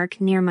beauty mark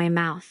near my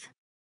mouth.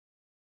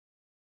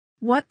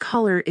 What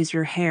color is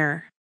your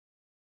hair?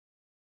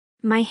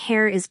 My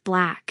hair is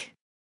black.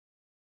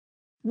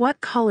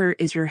 What color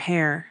is your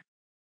hair?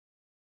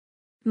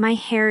 My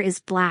hair is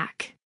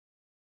black.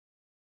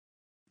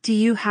 Do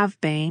you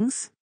have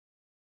bangs?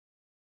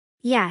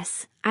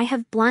 Yes, I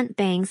have blunt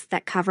bangs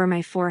that cover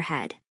my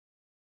forehead.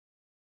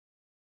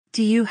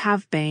 Do you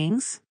have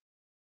bangs?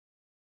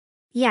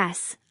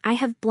 Yes, I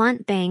have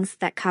blunt bangs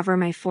that cover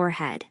my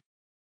forehead.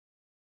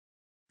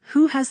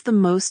 Who has the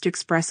most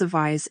expressive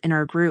eyes in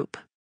our group?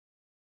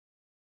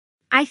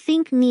 I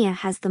think Mia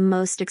has the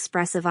most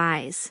expressive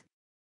eyes.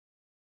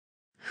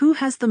 Who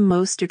has the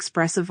most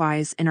expressive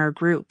eyes in our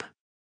group?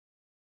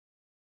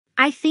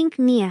 I think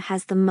Mia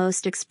has the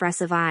most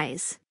expressive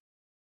eyes.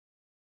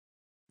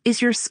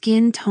 Is your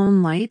skin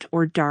tone light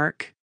or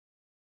dark?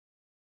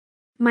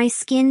 My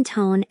skin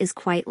tone is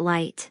quite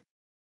light.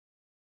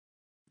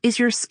 Is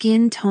your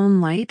skin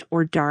tone light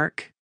or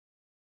dark?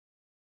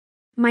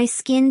 My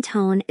skin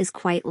tone is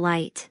quite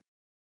light.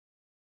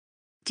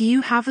 Do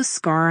you have a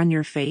scar on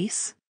your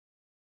face?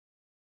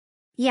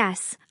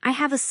 Yes, I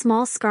have a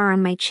small scar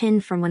on my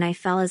chin from when I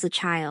fell as a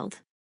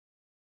child.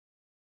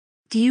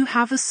 Do you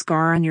have a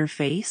scar on your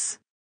face?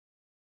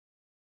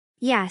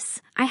 Yes,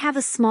 I have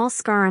a small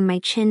scar on my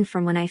chin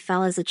from when I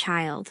fell as a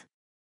child.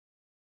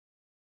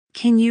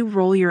 Can you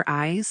roll your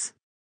eyes?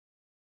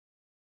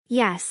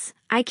 Yes,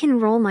 I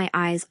can roll my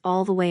eyes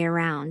all the way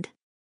around.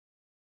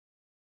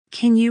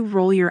 Can you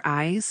roll your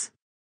eyes?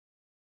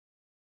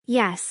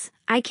 Yes,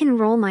 I can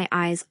roll my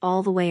eyes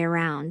all the way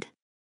around.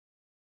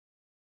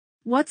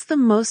 What's the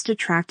most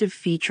attractive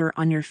feature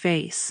on your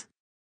face?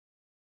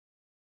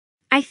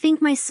 I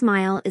think my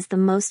smile is the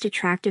most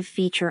attractive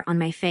feature on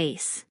my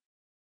face.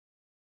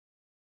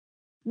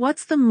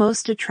 What's the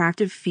most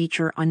attractive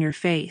feature on your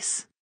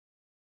face?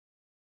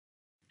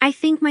 I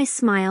think my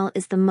smile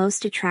is the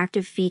most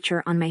attractive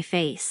feature on my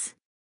face.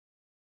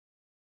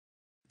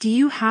 Do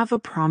you have a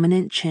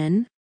prominent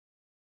chin?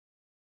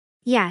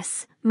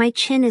 Yes, my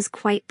chin is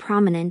quite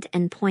prominent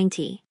and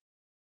pointy.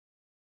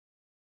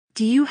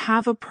 Do you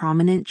have a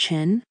prominent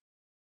chin?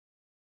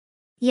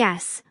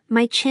 Yes,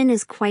 my chin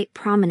is quite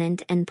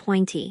prominent and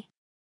pointy.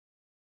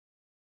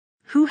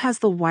 Who has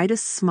the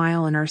widest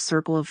smile in our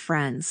circle of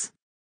friends?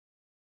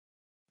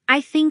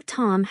 I think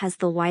Tom has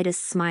the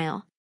widest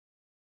smile.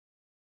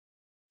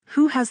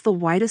 Who has the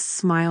widest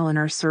smile in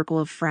our circle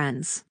of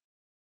friends?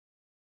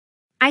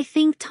 I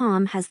think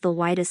Tom has the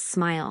widest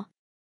smile.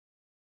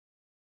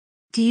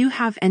 Do you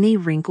have any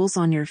wrinkles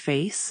on your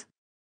face?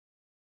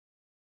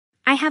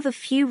 I have a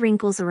few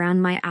wrinkles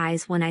around my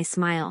eyes when I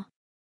smile.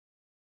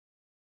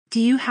 Do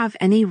you have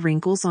any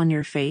wrinkles on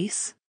your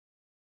face?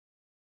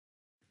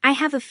 I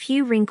have a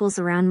few wrinkles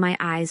around my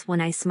eyes when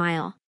I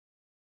smile.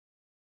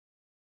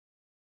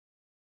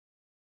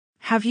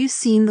 Have you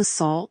seen the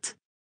salt?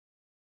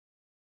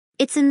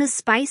 It's in the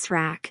spice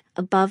rack,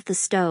 above the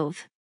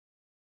stove.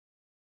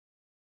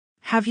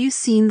 Have you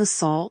seen the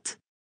salt?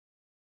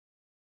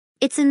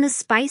 It's in the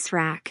spice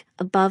rack,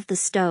 above the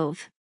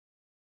stove.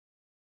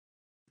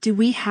 Do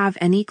we have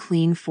any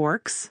clean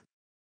forks?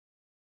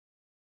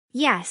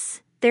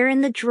 Yes, they're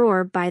in the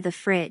drawer by the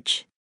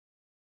fridge.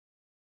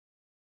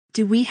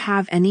 Do we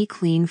have any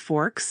clean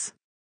forks?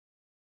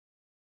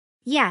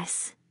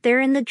 Yes,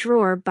 they're in the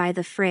drawer by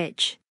the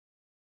fridge.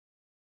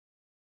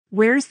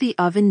 Where's the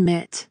oven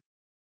mitt?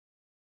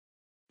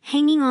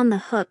 Hanging on the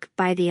hook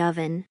by the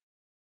oven.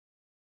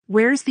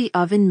 Where's the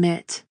oven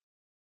mitt?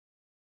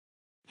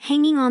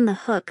 Hanging on the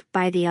hook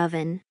by the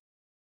oven.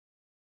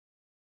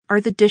 Are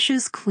the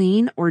dishes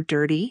clean or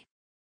dirty?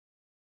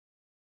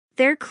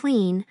 They're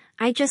clean,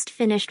 I just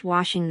finished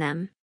washing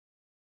them.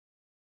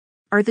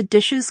 Are the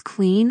dishes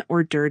clean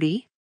or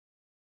dirty?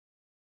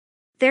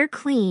 They're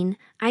clean,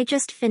 I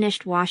just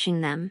finished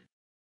washing them.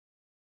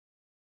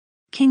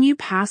 Can you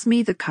pass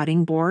me the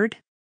cutting board?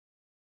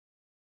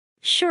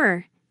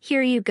 Sure,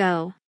 here you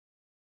go.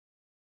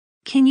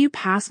 Can you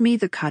pass me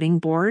the cutting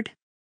board?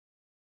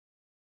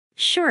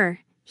 Sure,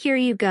 here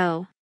you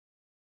go.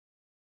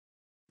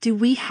 Do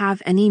we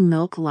have any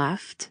milk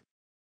left?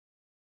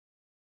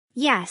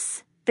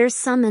 Yes, there's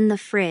some in the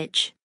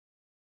fridge.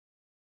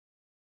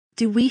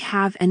 Do we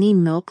have any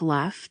milk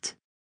left?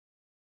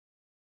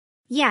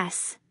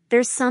 Yes,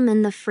 there's some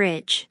in the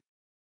fridge.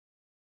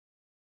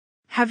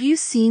 Have you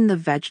seen the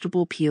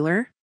vegetable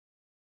peeler?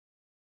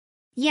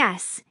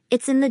 Yes,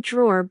 it's in the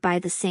drawer by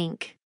the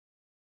sink.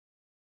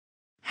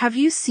 Have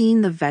you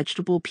seen the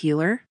vegetable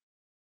peeler?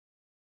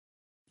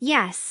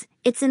 Yes,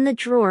 it's in the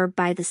drawer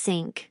by the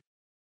sink.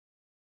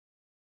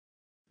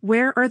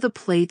 Where are the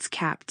plates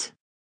kept?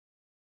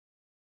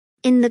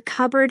 In the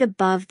cupboard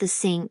above the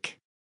sink.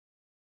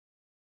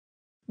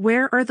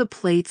 Where are the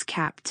plates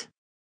kept?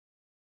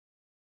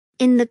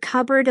 In the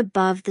cupboard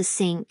above the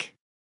sink.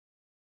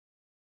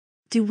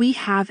 Do we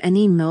have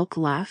any milk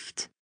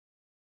left?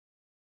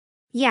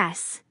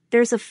 Yes,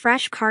 there's a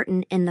fresh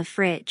carton in the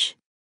fridge.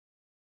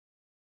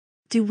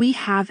 Do we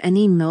have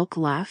any milk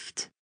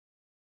left?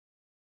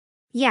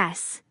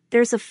 Yes,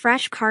 there's a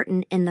fresh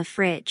carton in the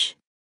fridge.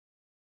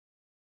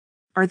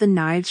 Are the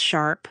knives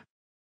sharp?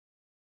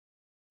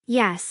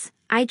 Yes,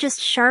 I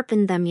just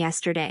sharpened them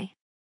yesterday.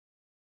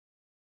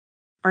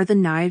 Are the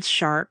knives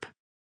sharp?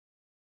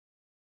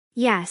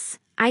 Yes,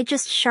 I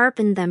just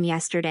sharpened them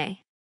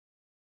yesterday.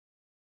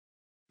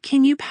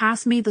 Can you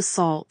pass me the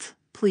salt,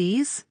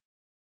 please?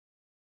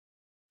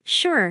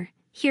 Sure,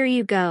 here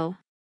you go.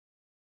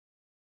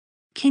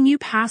 Can you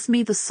pass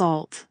me the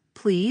salt,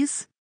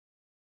 please?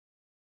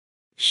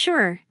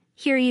 Sure,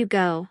 here you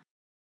go.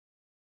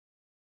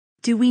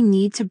 Do we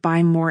need to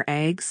buy more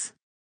eggs?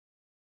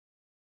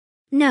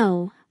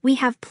 No, we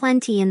have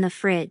plenty in the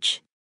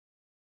fridge.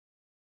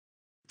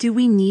 Do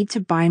we need to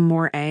buy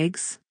more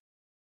eggs?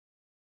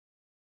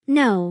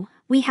 No,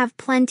 we have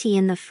plenty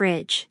in the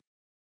fridge.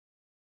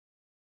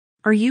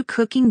 Are you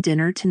cooking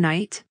dinner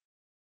tonight?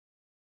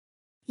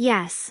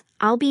 Yes,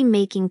 I'll be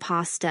making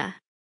pasta.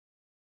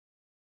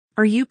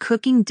 Are you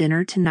cooking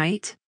dinner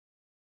tonight?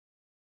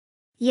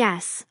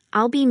 Yes,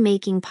 I'll be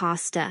making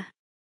pasta.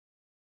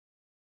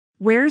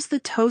 Where's the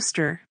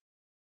toaster?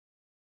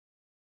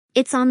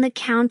 It's on the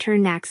counter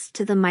next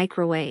to the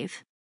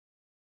microwave.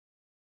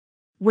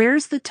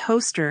 Where's the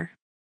toaster?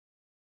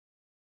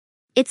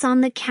 It's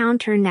on the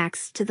counter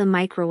next to the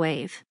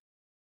microwave.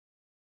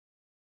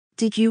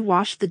 Did you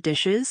wash the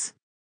dishes?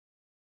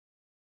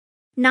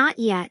 Not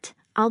yet,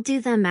 I'll do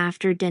them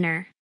after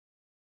dinner.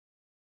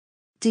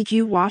 Did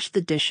you wash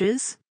the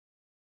dishes?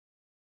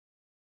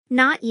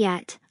 Not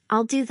yet,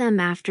 I'll do them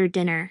after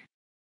dinner.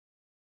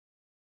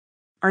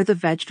 Are the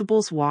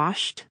vegetables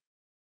washed?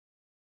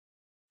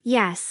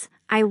 Yes,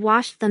 I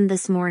washed them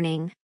this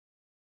morning.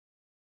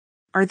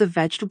 Are the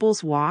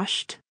vegetables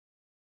washed?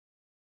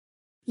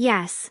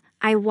 Yes,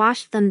 I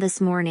washed them this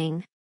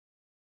morning.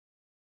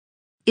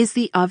 Is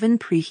the oven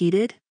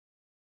preheated?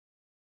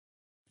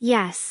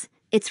 Yes,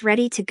 it's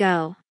ready to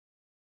go.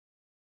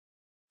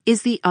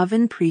 Is the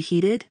oven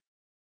preheated?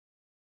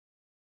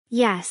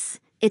 Yes,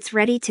 it's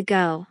ready to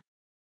go.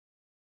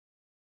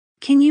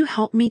 Can you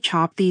help me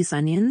chop these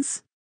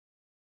onions?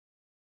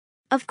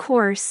 Of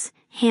course,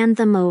 hand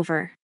them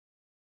over.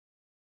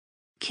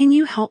 Can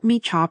you help me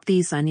chop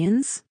these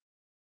onions?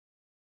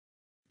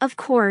 Of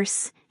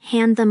course,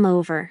 hand them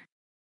over.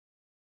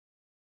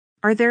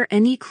 Are there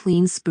any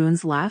clean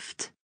spoons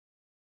left?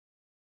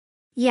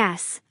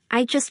 Yes,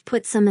 I just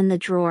put some in the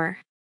drawer.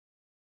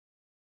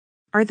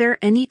 Are there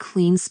any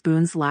clean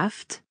spoons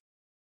left?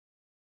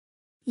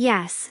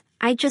 Yes,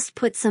 I just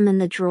put some in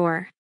the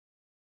drawer.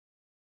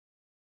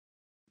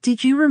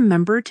 Did you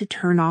remember to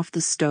turn off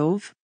the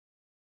stove?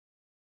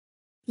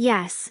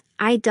 Yes,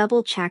 I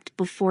double-checked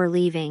before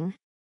leaving.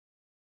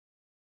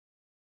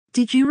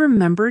 Did you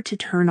remember to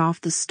turn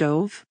off the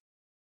stove?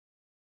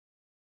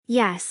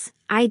 Yes,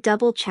 I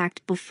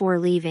double-checked before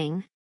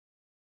leaving.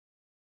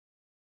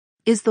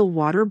 Is the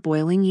water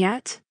boiling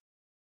yet?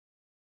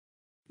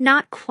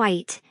 Not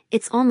quite,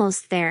 it's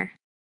almost there.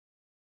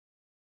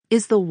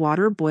 Is the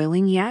water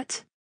boiling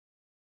yet?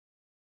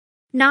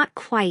 Not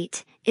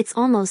quite, it's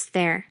almost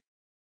there.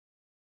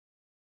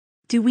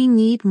 Do we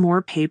need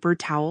more paper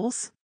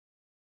towels?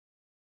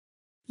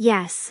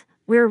 Yes,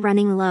 we're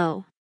running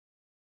low.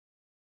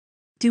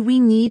 Do we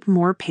need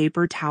more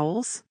paper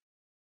towels?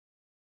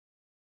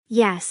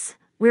 Yes,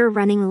 we're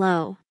running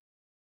low.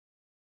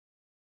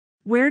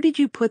 Where did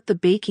you put the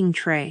baking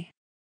tray?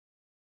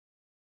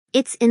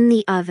 It's in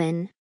the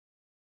oven.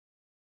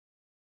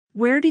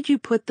 Where did you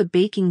put the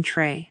baking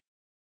tray?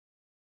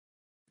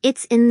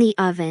 It's in the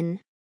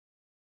oven.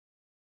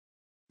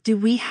 Do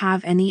we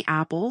have any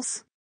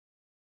apples?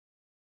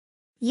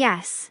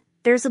 Yes,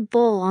 there's a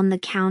bowl on the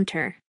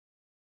counter.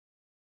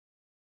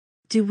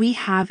 Do we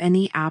have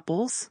any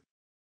apples?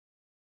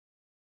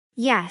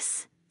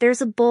 Yes,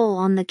 there's a bowl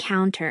on the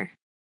counter.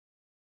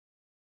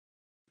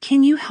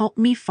 Can you help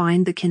me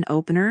find the can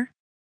opener?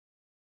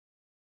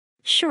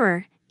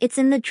 Sure, it's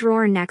in the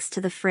drawer next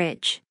to the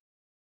fridge.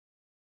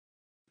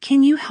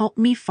 Can you help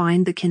me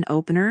find the can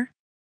opener?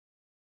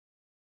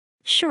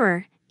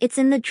 Sure, it's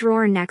in the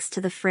drawer next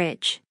to the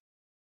fridge.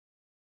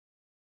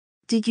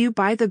 Did you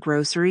buy the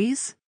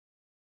groceries?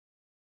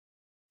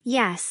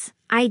 Yes,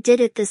 I did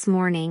it this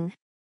morning.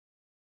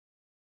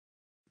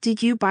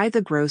 Did you buy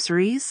the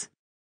groceries?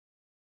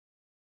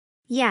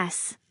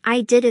 Yes,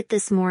 I did it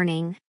this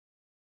morning.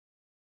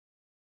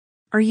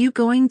 Are you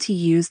going to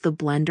use the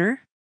blender?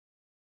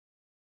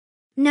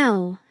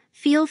 No,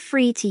 feel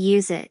free to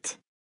use it.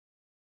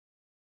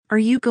 Are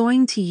you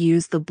going to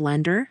use the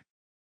blender?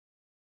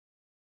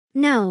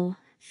 No,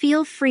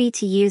 feel free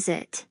to use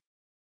it.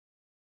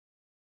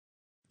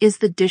 Is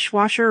the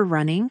dishwasher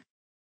running?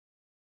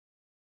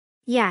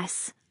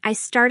 Yes, I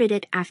started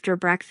it after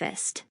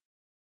breakfast.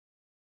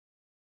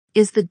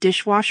 Is the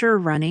dishwasher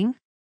running?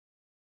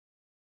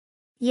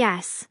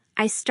 Yes,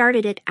 I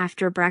started it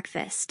after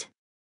breakfast.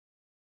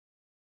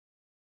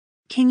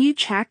 Can you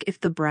check if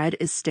the bread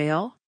is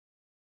stale?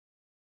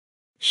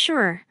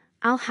 Sure,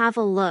 I'll have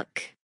a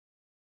look.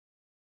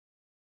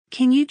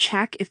 Can you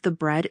check if the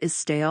bread is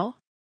stale?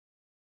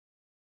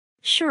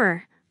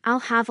 Sure,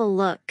 I'll have a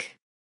look.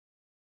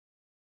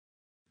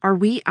 Are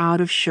we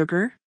out of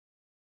sugar?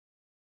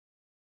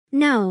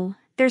 No,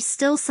 there's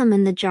still some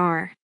in the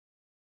jar.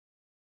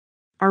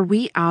 Are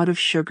we out of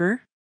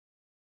sugar?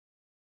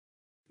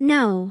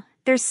 No,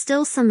 there's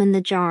still some in the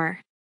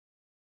jar.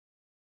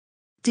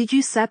 Did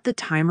you set the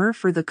timer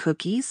for the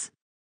cookies?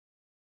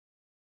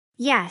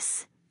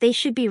 Yes, they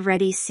should be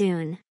ready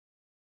soon.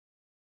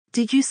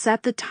 Did you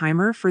set the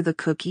timer for the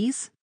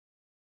cookies?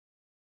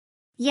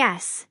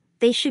 Yes,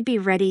 they should be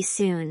ready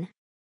soon.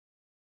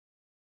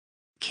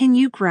 Can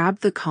you grab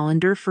the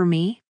colander for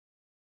me?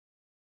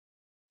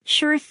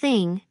 Sure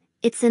thing,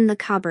 it's in the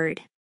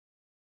cupboard.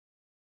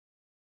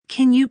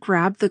 Can you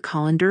grab the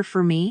colander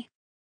for me?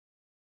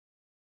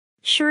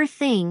 Sure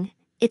thing,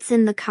 it's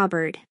in the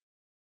cupboard.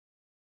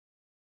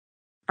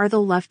 Are the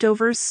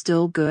leftovers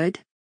still good?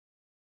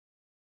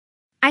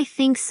 I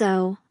think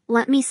so,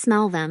 let me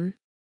smell them.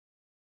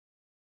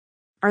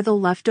 Are the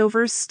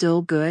leftovers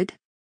still good?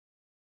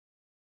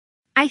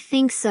 I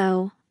think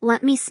so,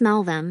 let me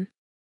smell them.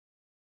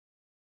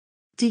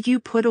 Did you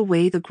put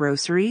away the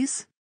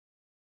groceries?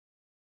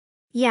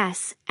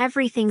 Yes,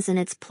 everything's in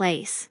its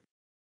place.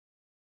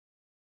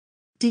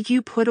 Did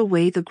you put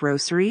away the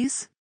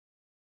groceries?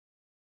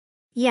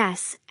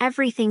 Yes,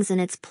 everything's in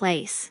its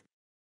place.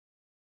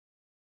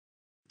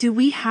 Do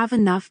we have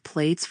enough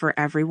plates for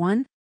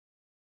everyone?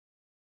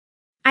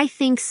 I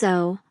think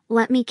so,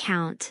 let me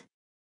count.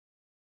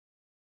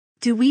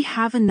 Do we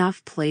have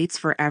enough plates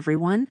for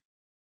everyone?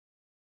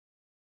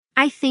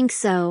 I think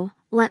so,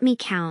 let me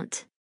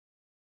count.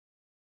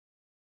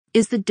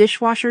 Is the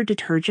dishwasher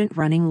detergent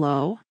running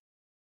low?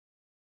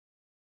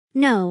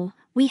 No,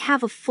 we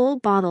have a full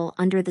bottle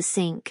under the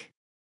sink.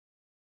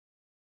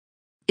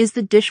 Is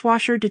the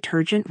dishwasher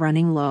detergent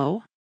running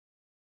low?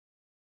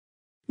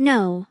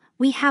 No,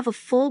 we have a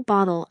full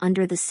bottle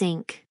under the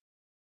sink.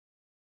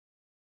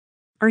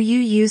 Are you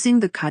using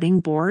the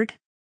cutting board?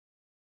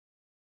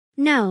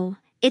 No,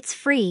 it's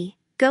free,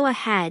 go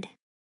ahead.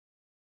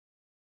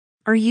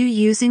 Are you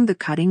using the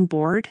cutting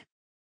board?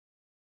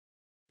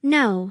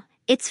 No,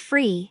 it's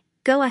free,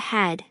 go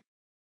ahead.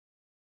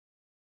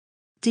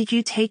 Did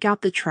you take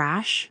out the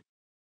trash?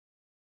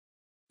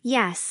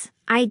 Yes,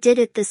 I did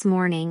it this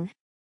morning.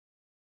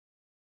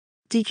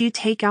 Did you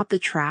take out the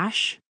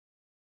trash?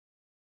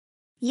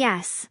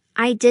 Yes,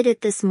 I did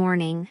it this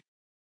morning.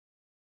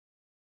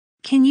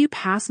 Can you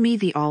pass me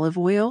the olive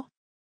oil?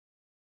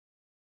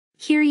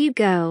 Here you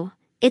go,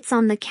 it's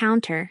on the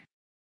counter.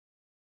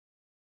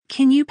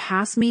 Can you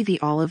pass me the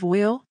olive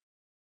oil?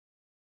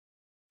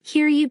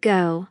 Here you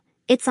go,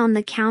 it's on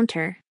the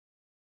counter.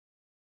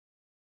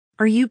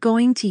 Are you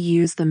going to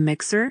use the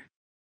mixer?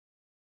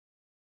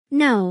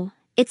 No,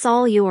 it's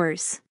all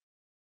yours.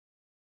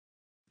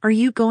 Are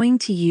you going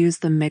to use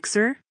the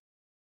mixer?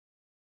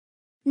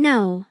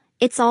 No,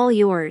 it's all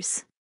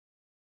yours.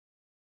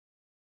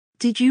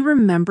 Did you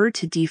remember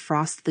to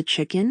defrost the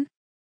chicken?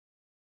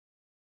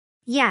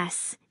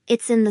 Yes,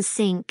 it's in the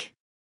sink.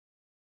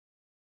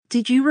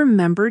 Did you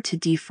remember to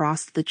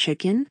defrost the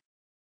chicken?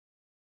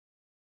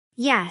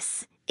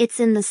 Yes, it's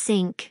in the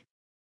sink.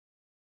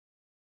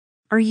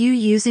 Are you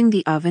using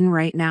the oven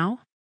right now?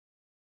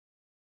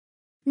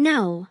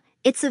 No,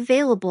 it's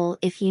available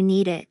if you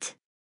need it.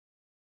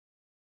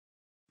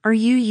 Are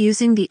you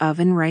using the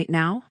oven right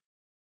now?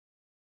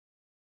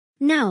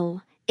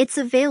 No, it's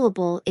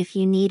available if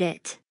you need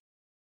it.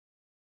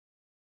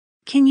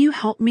 Can you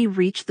help me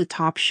reach the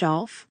top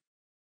shelf?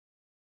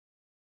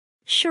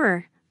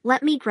 Sure,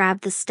 let me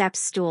grab the step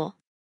stool.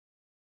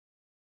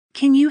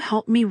 Can you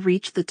help me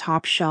reach the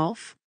top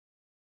shelf?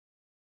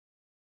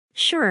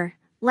 Sure,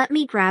 let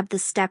me grab the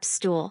step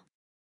stool.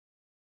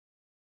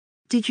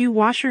 Did you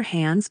wash your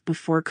hands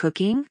before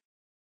cooking?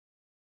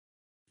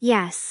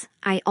 Yes,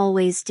 I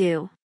always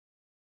do.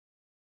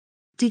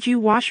 Did you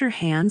wash your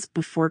hands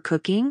before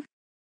cooking?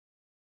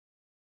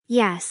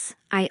 Yes,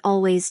 I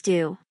always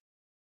do.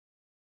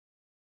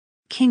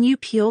 Can you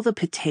peel the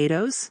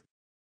potatoes?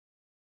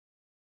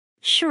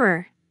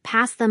 Sure,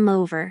 pass them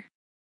over.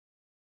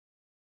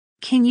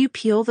 Can you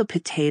peel the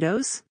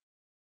potatoes?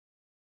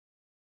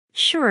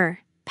 Sure,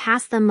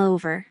 pass them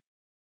over.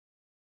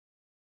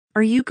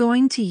 Are you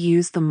going to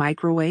use the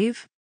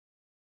microwave?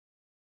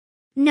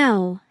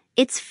 No,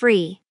 it's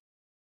free.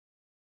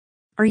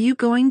 Are you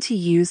going to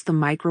use the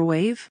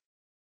microwave?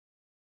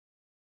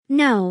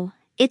 No,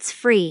 it's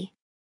free.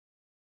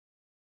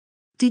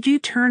 Did you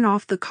turn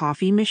off the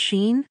coffee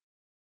machine?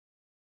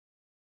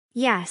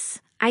 Yes,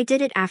 I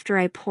did it after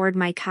I poured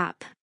my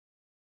cup.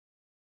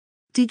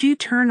 Did you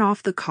turn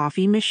off the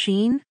coffee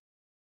machine?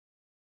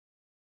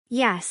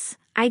 Yes,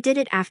 I did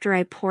it after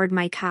I poured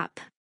my cup.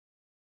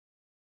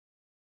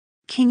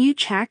 Can you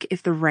check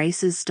if the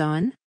rice is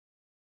done?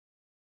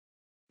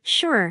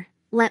 Sure,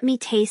 let me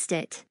taste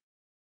it.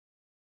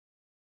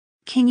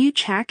 Can you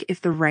check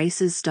if the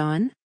rice is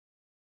done?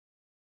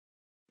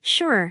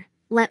 Sure,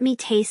 let me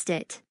taste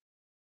it.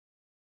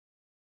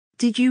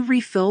 Did you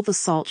refill the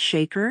salt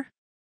shaker?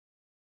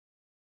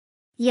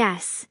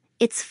 Yes,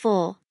 it's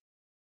full.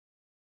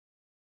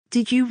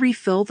 Did you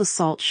refill the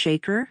salt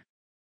shaker?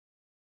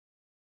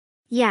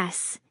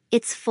 Yes,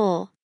 it's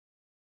full.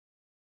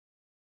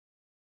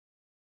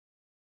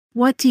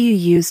 What do you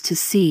use to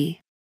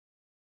see?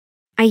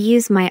 I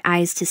use my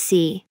eyes to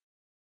see.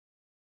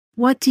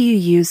 What do you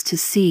use to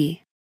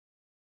see?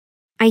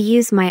 I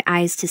use my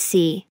eyes to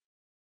see.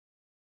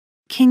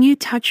 Can you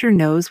touch your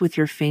nose with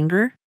your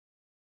finger?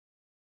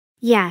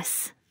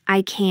 Yes,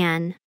 I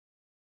can.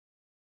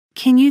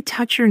 Can you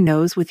touch your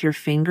nose with your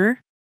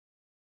finger?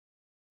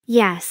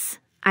 Yes,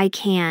 I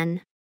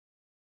can.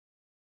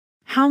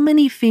 How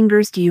many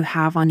fingers do you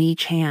have on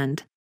each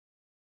hand?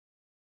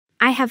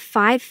 I have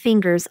 5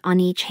 fingers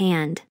on each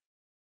hand.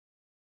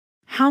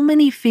 How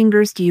many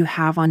fingers do you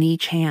have on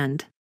each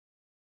hand?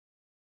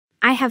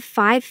 I have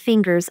 5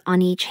 fingers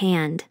on each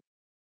hand.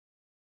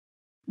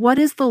 What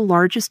is the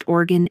largest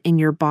organ in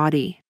your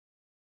body?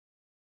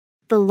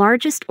 The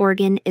largest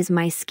organ is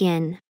my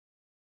skin.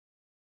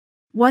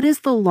 What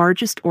is the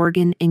largest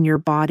organ in your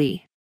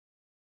body?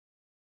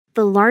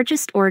 The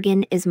largest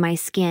organ is my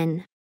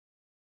skin.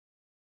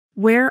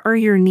 Where are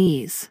your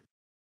knees?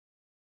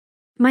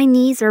 My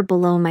knees are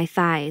below my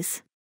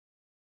thighs.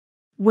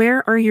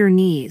 Where are your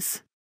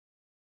knees?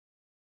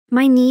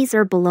 My knees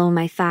are below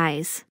my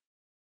thighs.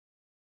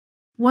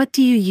 What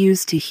do you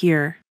use to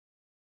hear?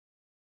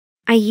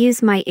 I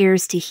use my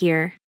ears to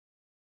hear.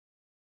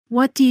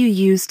 What do you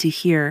use to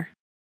hear?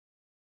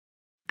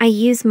 I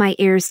use my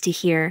ears to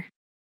hear.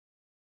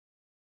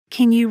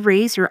 Can you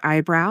raise your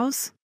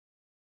eyebrows?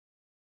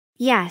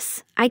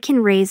 Yes, I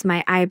can raise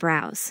my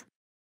eyebrows.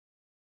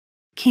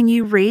 Can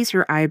you raise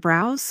your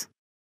eyebrows?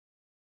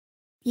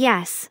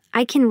 Yes,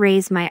 I can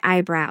raise my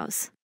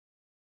eyebrows.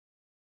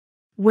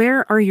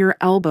 Where are your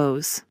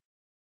elbows?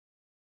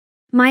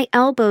 My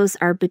elbows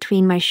are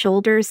between my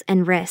shoulders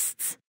and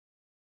wrists.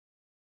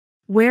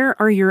 Where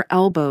are your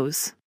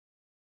elbows?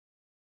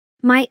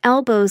 My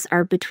elbows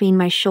are between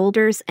my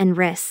shoulders and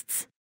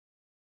wrists.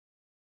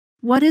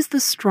 What is the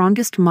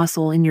strongest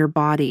muscle in your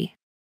body?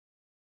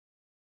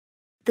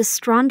 The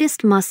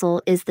strongest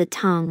muscle is the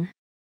tongue.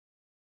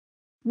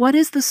 What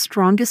is the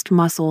strongest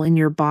muscle in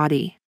your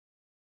body?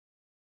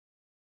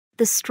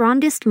 The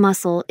strongest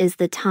muscle is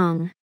the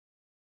tongue.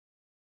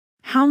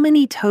 How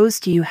many toes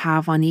do you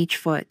have on each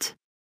foot?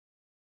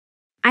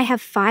 I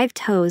have 5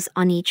 toes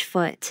on each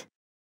foot.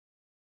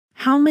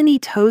 How many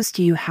toes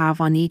do you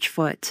have on each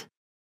foot?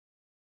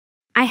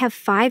 I have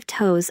 5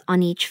 toes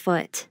on each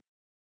foot.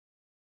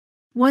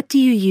 What do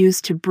you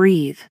use to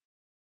breathe?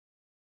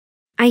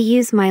 I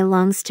use my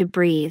lungs to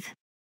breathe.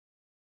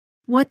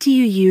 What do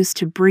you use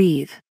to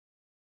breathe?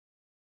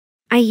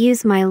 I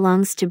use my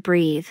lungs to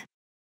breathe.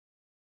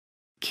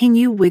 Can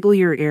you wiggle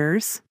your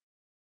ears?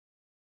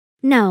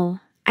 No,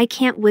 I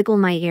can't wiggle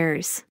my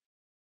ears.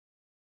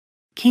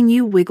 Can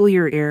you wiggle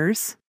your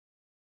ears?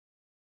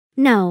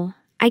 No,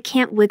 I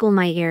can't wiggle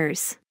my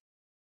ears.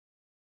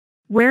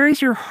 Where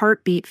is your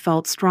heartbeat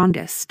felt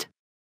strongest?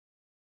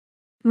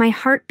 My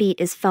heartbeat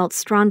is felt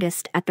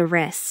strongest at the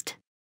wrist.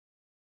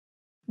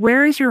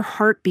 Where is your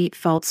heartbeat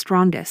felt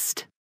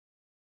strongest?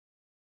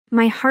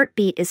 My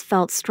heartbeat is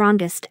felt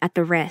strongest at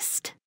the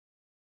wrist.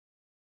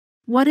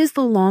 What is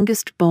the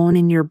longest bone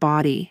in your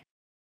body?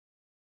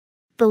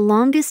 The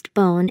longest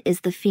bone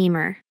is the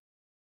femur.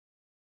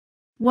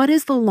 What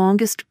is the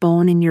longest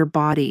bone in your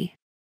body?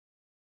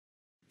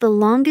 The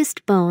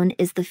longest bone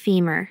is the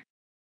femur.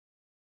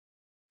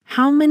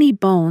 How many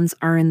bones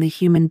are in the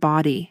human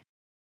body?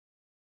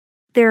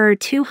 There are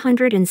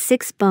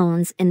 206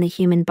 bones in the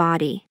human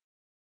body.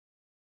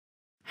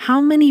 How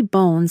many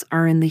bones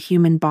are in the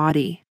human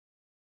body?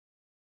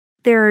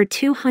 There are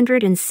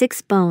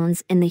 206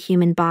 bones in the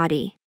human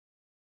body.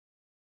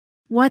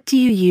 What do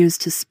you use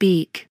to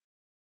speak?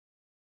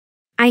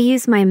 I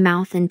use my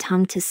mouth and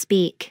tongue to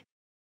speak.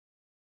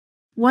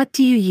 What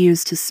do you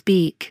use to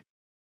speak?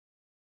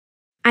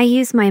 I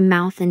use my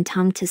mouth and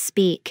tongue to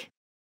speak.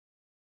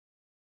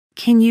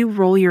 Can you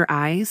roll your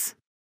eyes?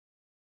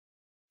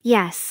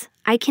 Yes,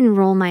 I can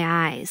roll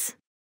my eyes.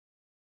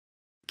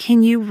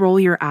 Can you roll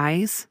your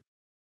eyes?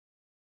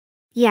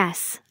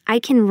 Yes, I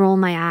can roll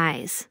my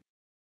eyes.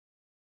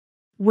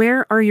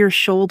 Where are your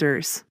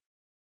shoulders?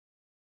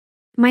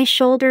 My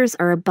shoulders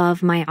are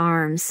above my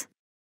arms.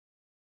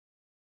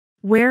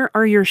 Where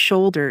are your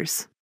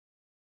shoulders?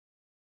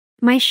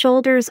 My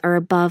shoulders are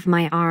above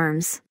my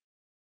arms.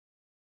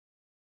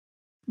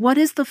 What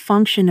is the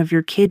function of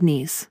your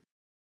kidneys?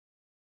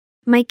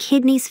 My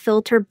kidneys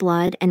filter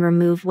blood and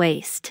remove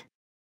waste.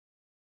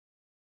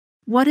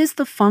 What is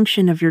the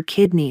function of your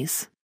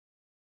kidneys?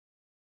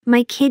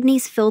 My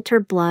kidneys filter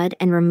blood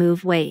and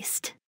remove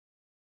waste.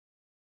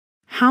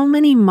 How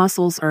many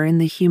muscles are in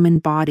the human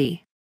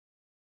body?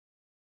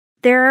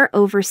 There are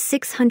over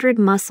 600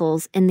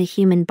 muscles in the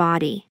human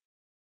body.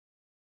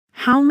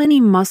 How many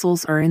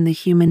muscles are in the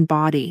human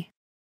body?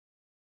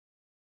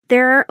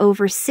 There are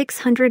over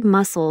 600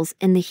 muscles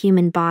in the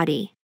human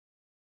body.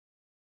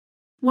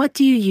 What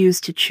do you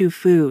use to chew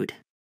food?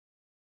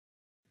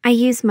 I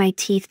use my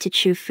teeth to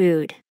chew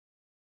food.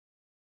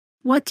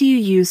 What do you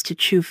use to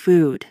chew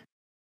food?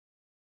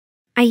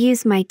 I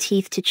use my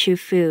teeth to chew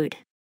food.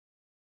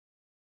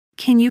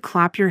 Can you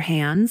clap your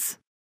hands?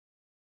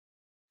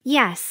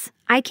 Yes,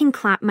 I can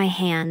clap my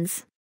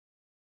hands.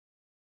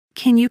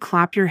 Can you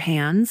clap your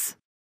hands?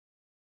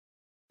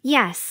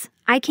 Yes,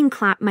 I can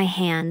clap my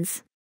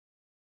hands.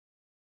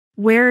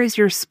 Where is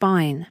your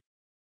spine?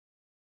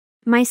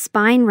 My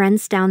spine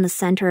runs down the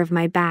center of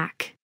my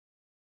back.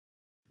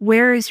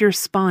 Where is your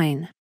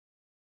spine?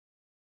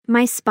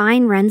 My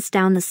spine runs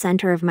down the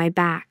center of my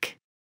back.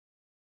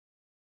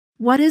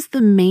 What is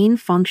the main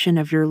function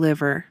of your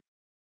liver?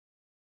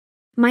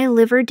 My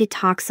liver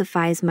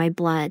detoxifies my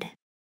blood.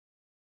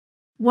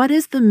 What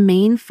is the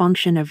main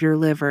function of your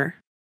liver?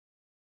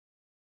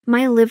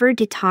 My liver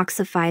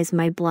detoxifies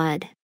my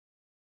blood.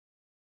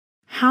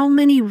 How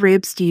many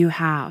ribs do you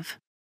have?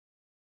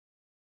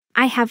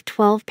 I have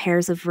 12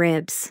 pairs of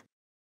ribs.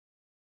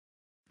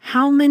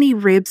 How many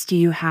ribs do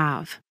you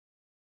have?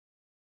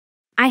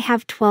 I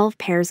have 12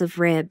 pairs of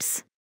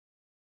ribs.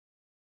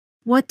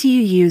 What do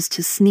you use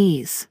to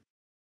sneeze?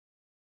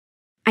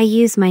 I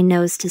use my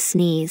nose to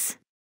sneeze.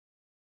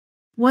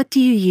 What do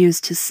you use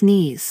to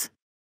sneeze?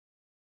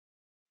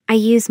 I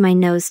use my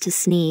nose to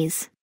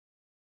sneeze.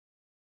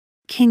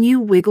 Can you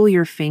wiggle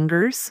your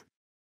fingers?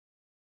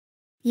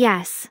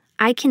 Yes,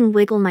 I can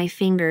wiggle my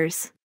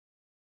fingers.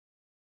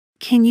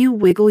 Can you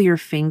wiggle your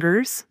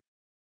fingers?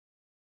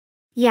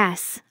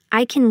 Yes,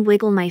 I can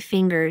wiggle my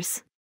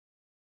fingers.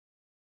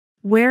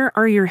 Where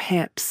are your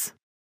hips?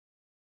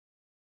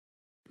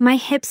 My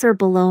hips are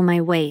below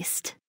my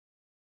waist.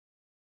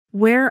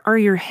 Where are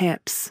your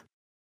hips?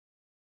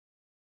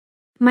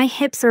 My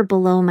hips are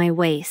below my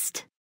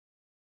waist.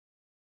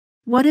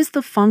 What is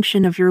the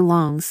function of your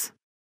lungs?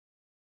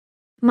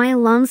 My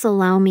lungs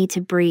allow me to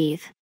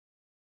breathe.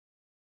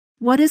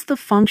 What is the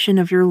function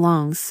of your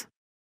lungs?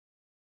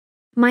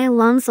 My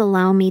lungs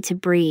allow me to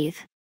breathe.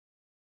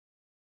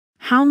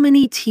 How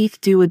many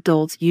teeth do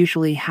adults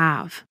usually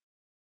have?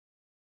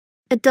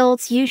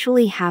 Adults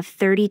usually have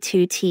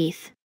 32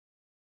 teeth.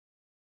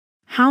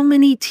 How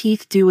many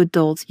teeth do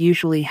adults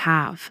usually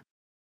have?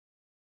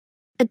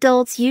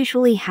 Adults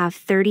usually have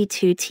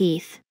 32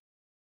 teeth.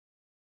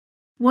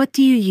 What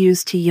do you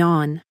use to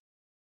yawn?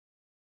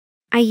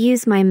 I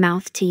use my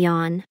mouth to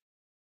yawn.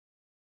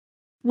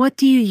 What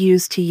do you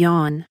use to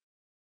yawn?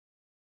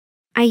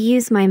 I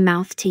use my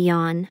mouth to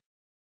yawn.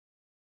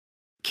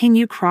 Can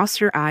you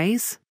cross your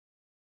eyes?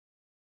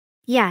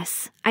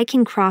 Yes, I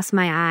can cross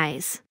my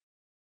eyes.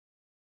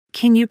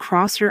 Can you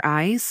cross your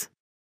eyes?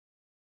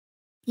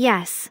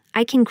 Yes,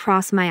 I can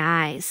cross my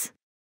eyes.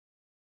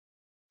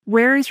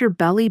 Where is your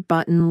belly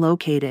button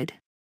located?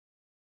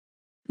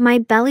 My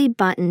belly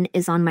button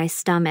is on my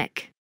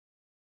stomach.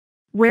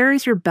 Where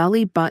is your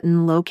belly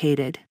button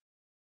located?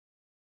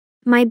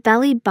 My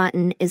belly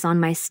button is on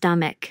my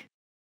stomach.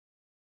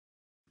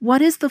 What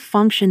is the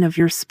function of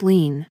your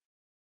spleen?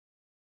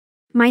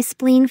 My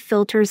spleen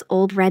filters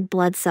old red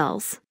blood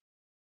cells.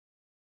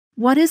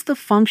 What is the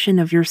function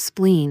of your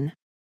spleen?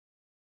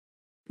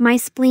 My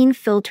spleen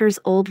filters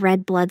old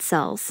red blood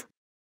cells.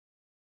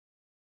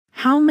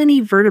 How many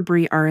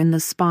vertebrae are in the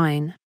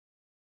spine?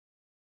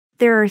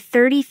 There are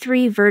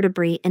 33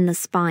 vertebrae in the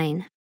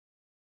spine.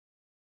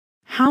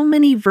 How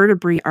many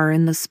vertebrae are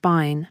in the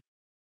spine?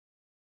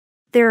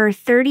 There are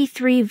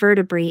 33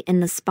 vertebrae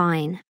in the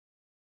spine.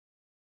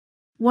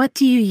 What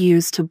do you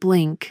use to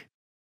blink?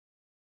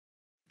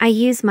 I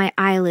use my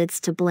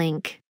eyelids to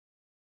blink.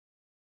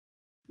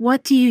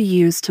 What do you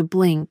use to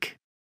blink?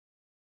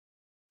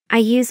 I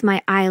use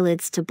my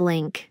eyelids to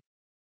blink.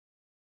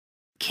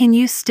 Can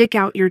you stick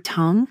out your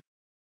tongue?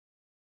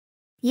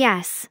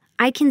 Yes,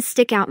 I can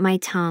stick out my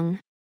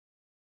tongue.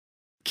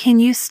 Can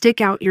you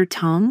stick out your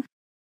tongue?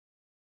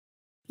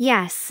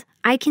 Yes,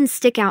 I can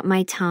stick out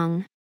my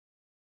tongue.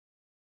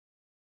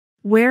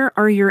 Where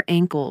are your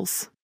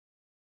ankles?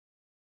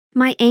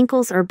 My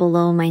ankles are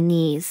below my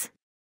knees.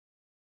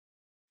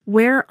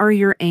 Where are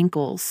your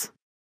ankles?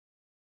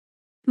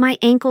 My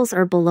ankles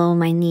are below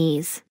my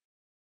knees.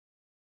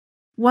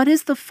 What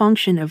is the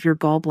function of your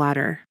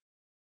gallbladder?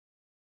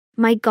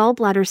 My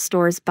gallbladder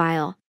stores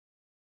bile.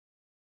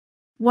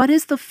 What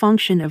is the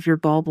function of your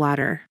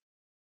gallbladder?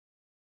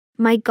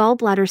 My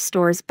gallbladder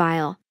stores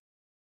bile.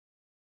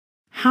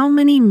 How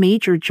many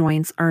major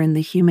joints are in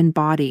the human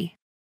body?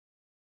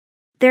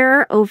 There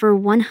are over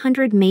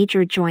 100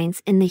 major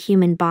joints in the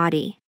human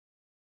body.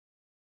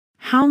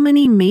 How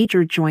many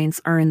major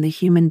joints are in the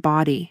human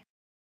body?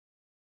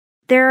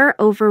 There are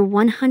over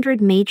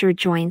 100 major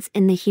joints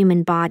in the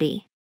human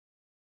body.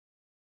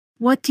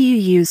 What do you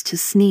use to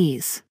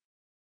sneeze?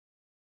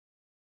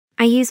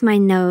 I use my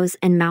nose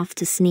and mouth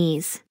to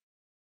sneeze.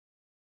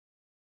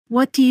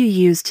 What do you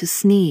use to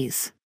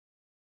sneeze?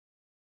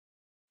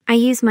 I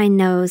use my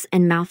nose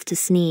and mouth to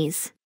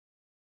sneeze.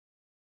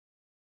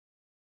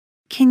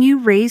 Can you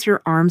raise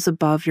your arms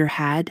above your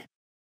head?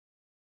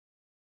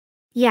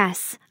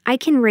 Yes, I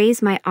can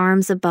raise my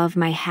arms above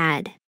my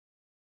head.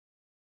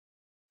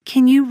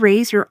 Can you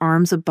raise your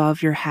arms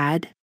above your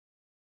head?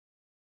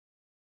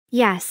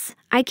 Yes,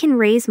 I can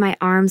raise my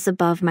arms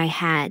above my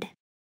head.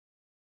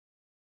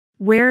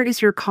 Where is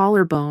your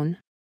collarbone?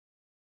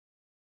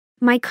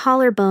 My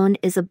collarbone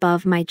is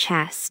above my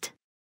chest.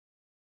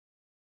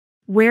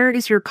 Where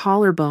is your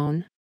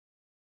collarbone?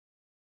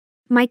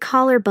 My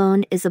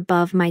collarbone is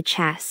above my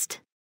chest.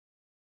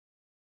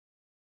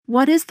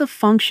 What is the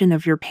function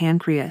of your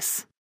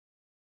pancreas?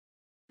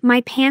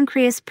 My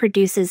pancreas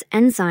produces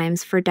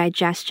enzymes for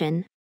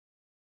digestion.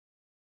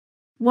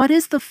 What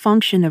is the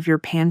function of your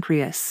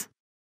pancreas?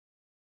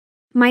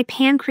 My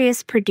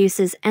pancreas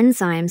produces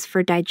enzymes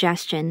for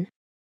digestion.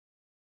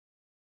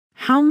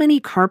 How many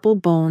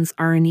carpal bones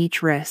are in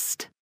each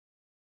wrist?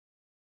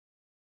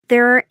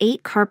 There are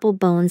 8 carpal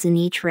bones in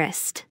each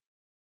wrist.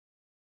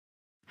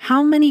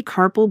 How many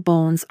carpal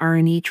bones are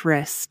in each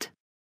wrist?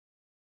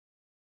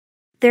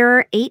 There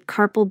are 8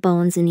 carpal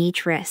bones in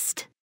each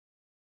wrist.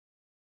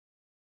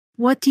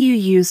 What do you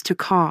use to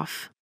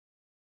cough?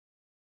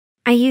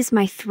 I use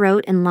my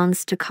throat and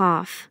lungs to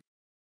cough.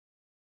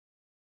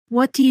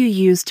 What do you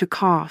use to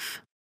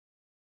cough?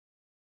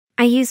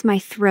 I use my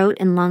throat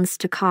and lungs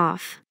to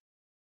cough.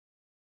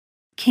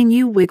 Can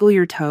you wiggle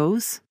your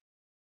toes?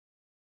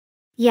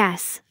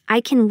 Yes,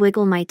 I can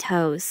wiggle my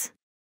toes.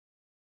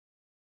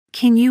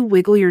 Can you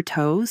wiggle your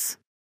toes?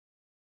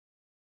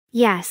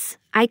 Yes,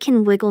 I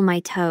can wiggle my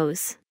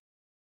toes.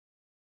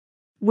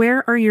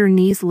 Where are your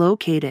knees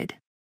located?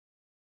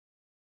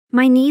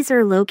 My knees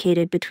are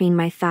located between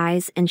my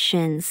thighs and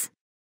shins.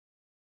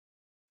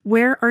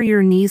 Where are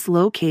your knees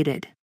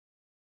located?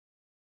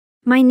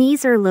 My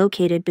knees are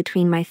located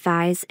between my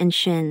thighs and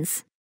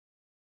shins.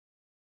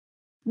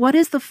 What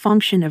is the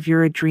function of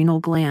your adrenal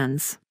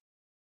glands?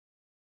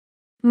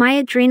 My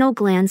adrenal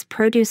glands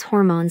produce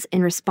hormones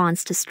in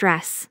response to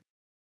stress.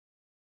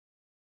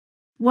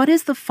 What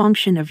is the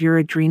function of your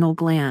adrenal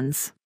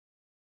glands?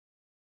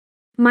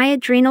 My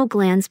adrenal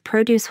glands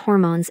produce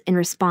hormones in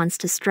response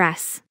to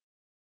stress.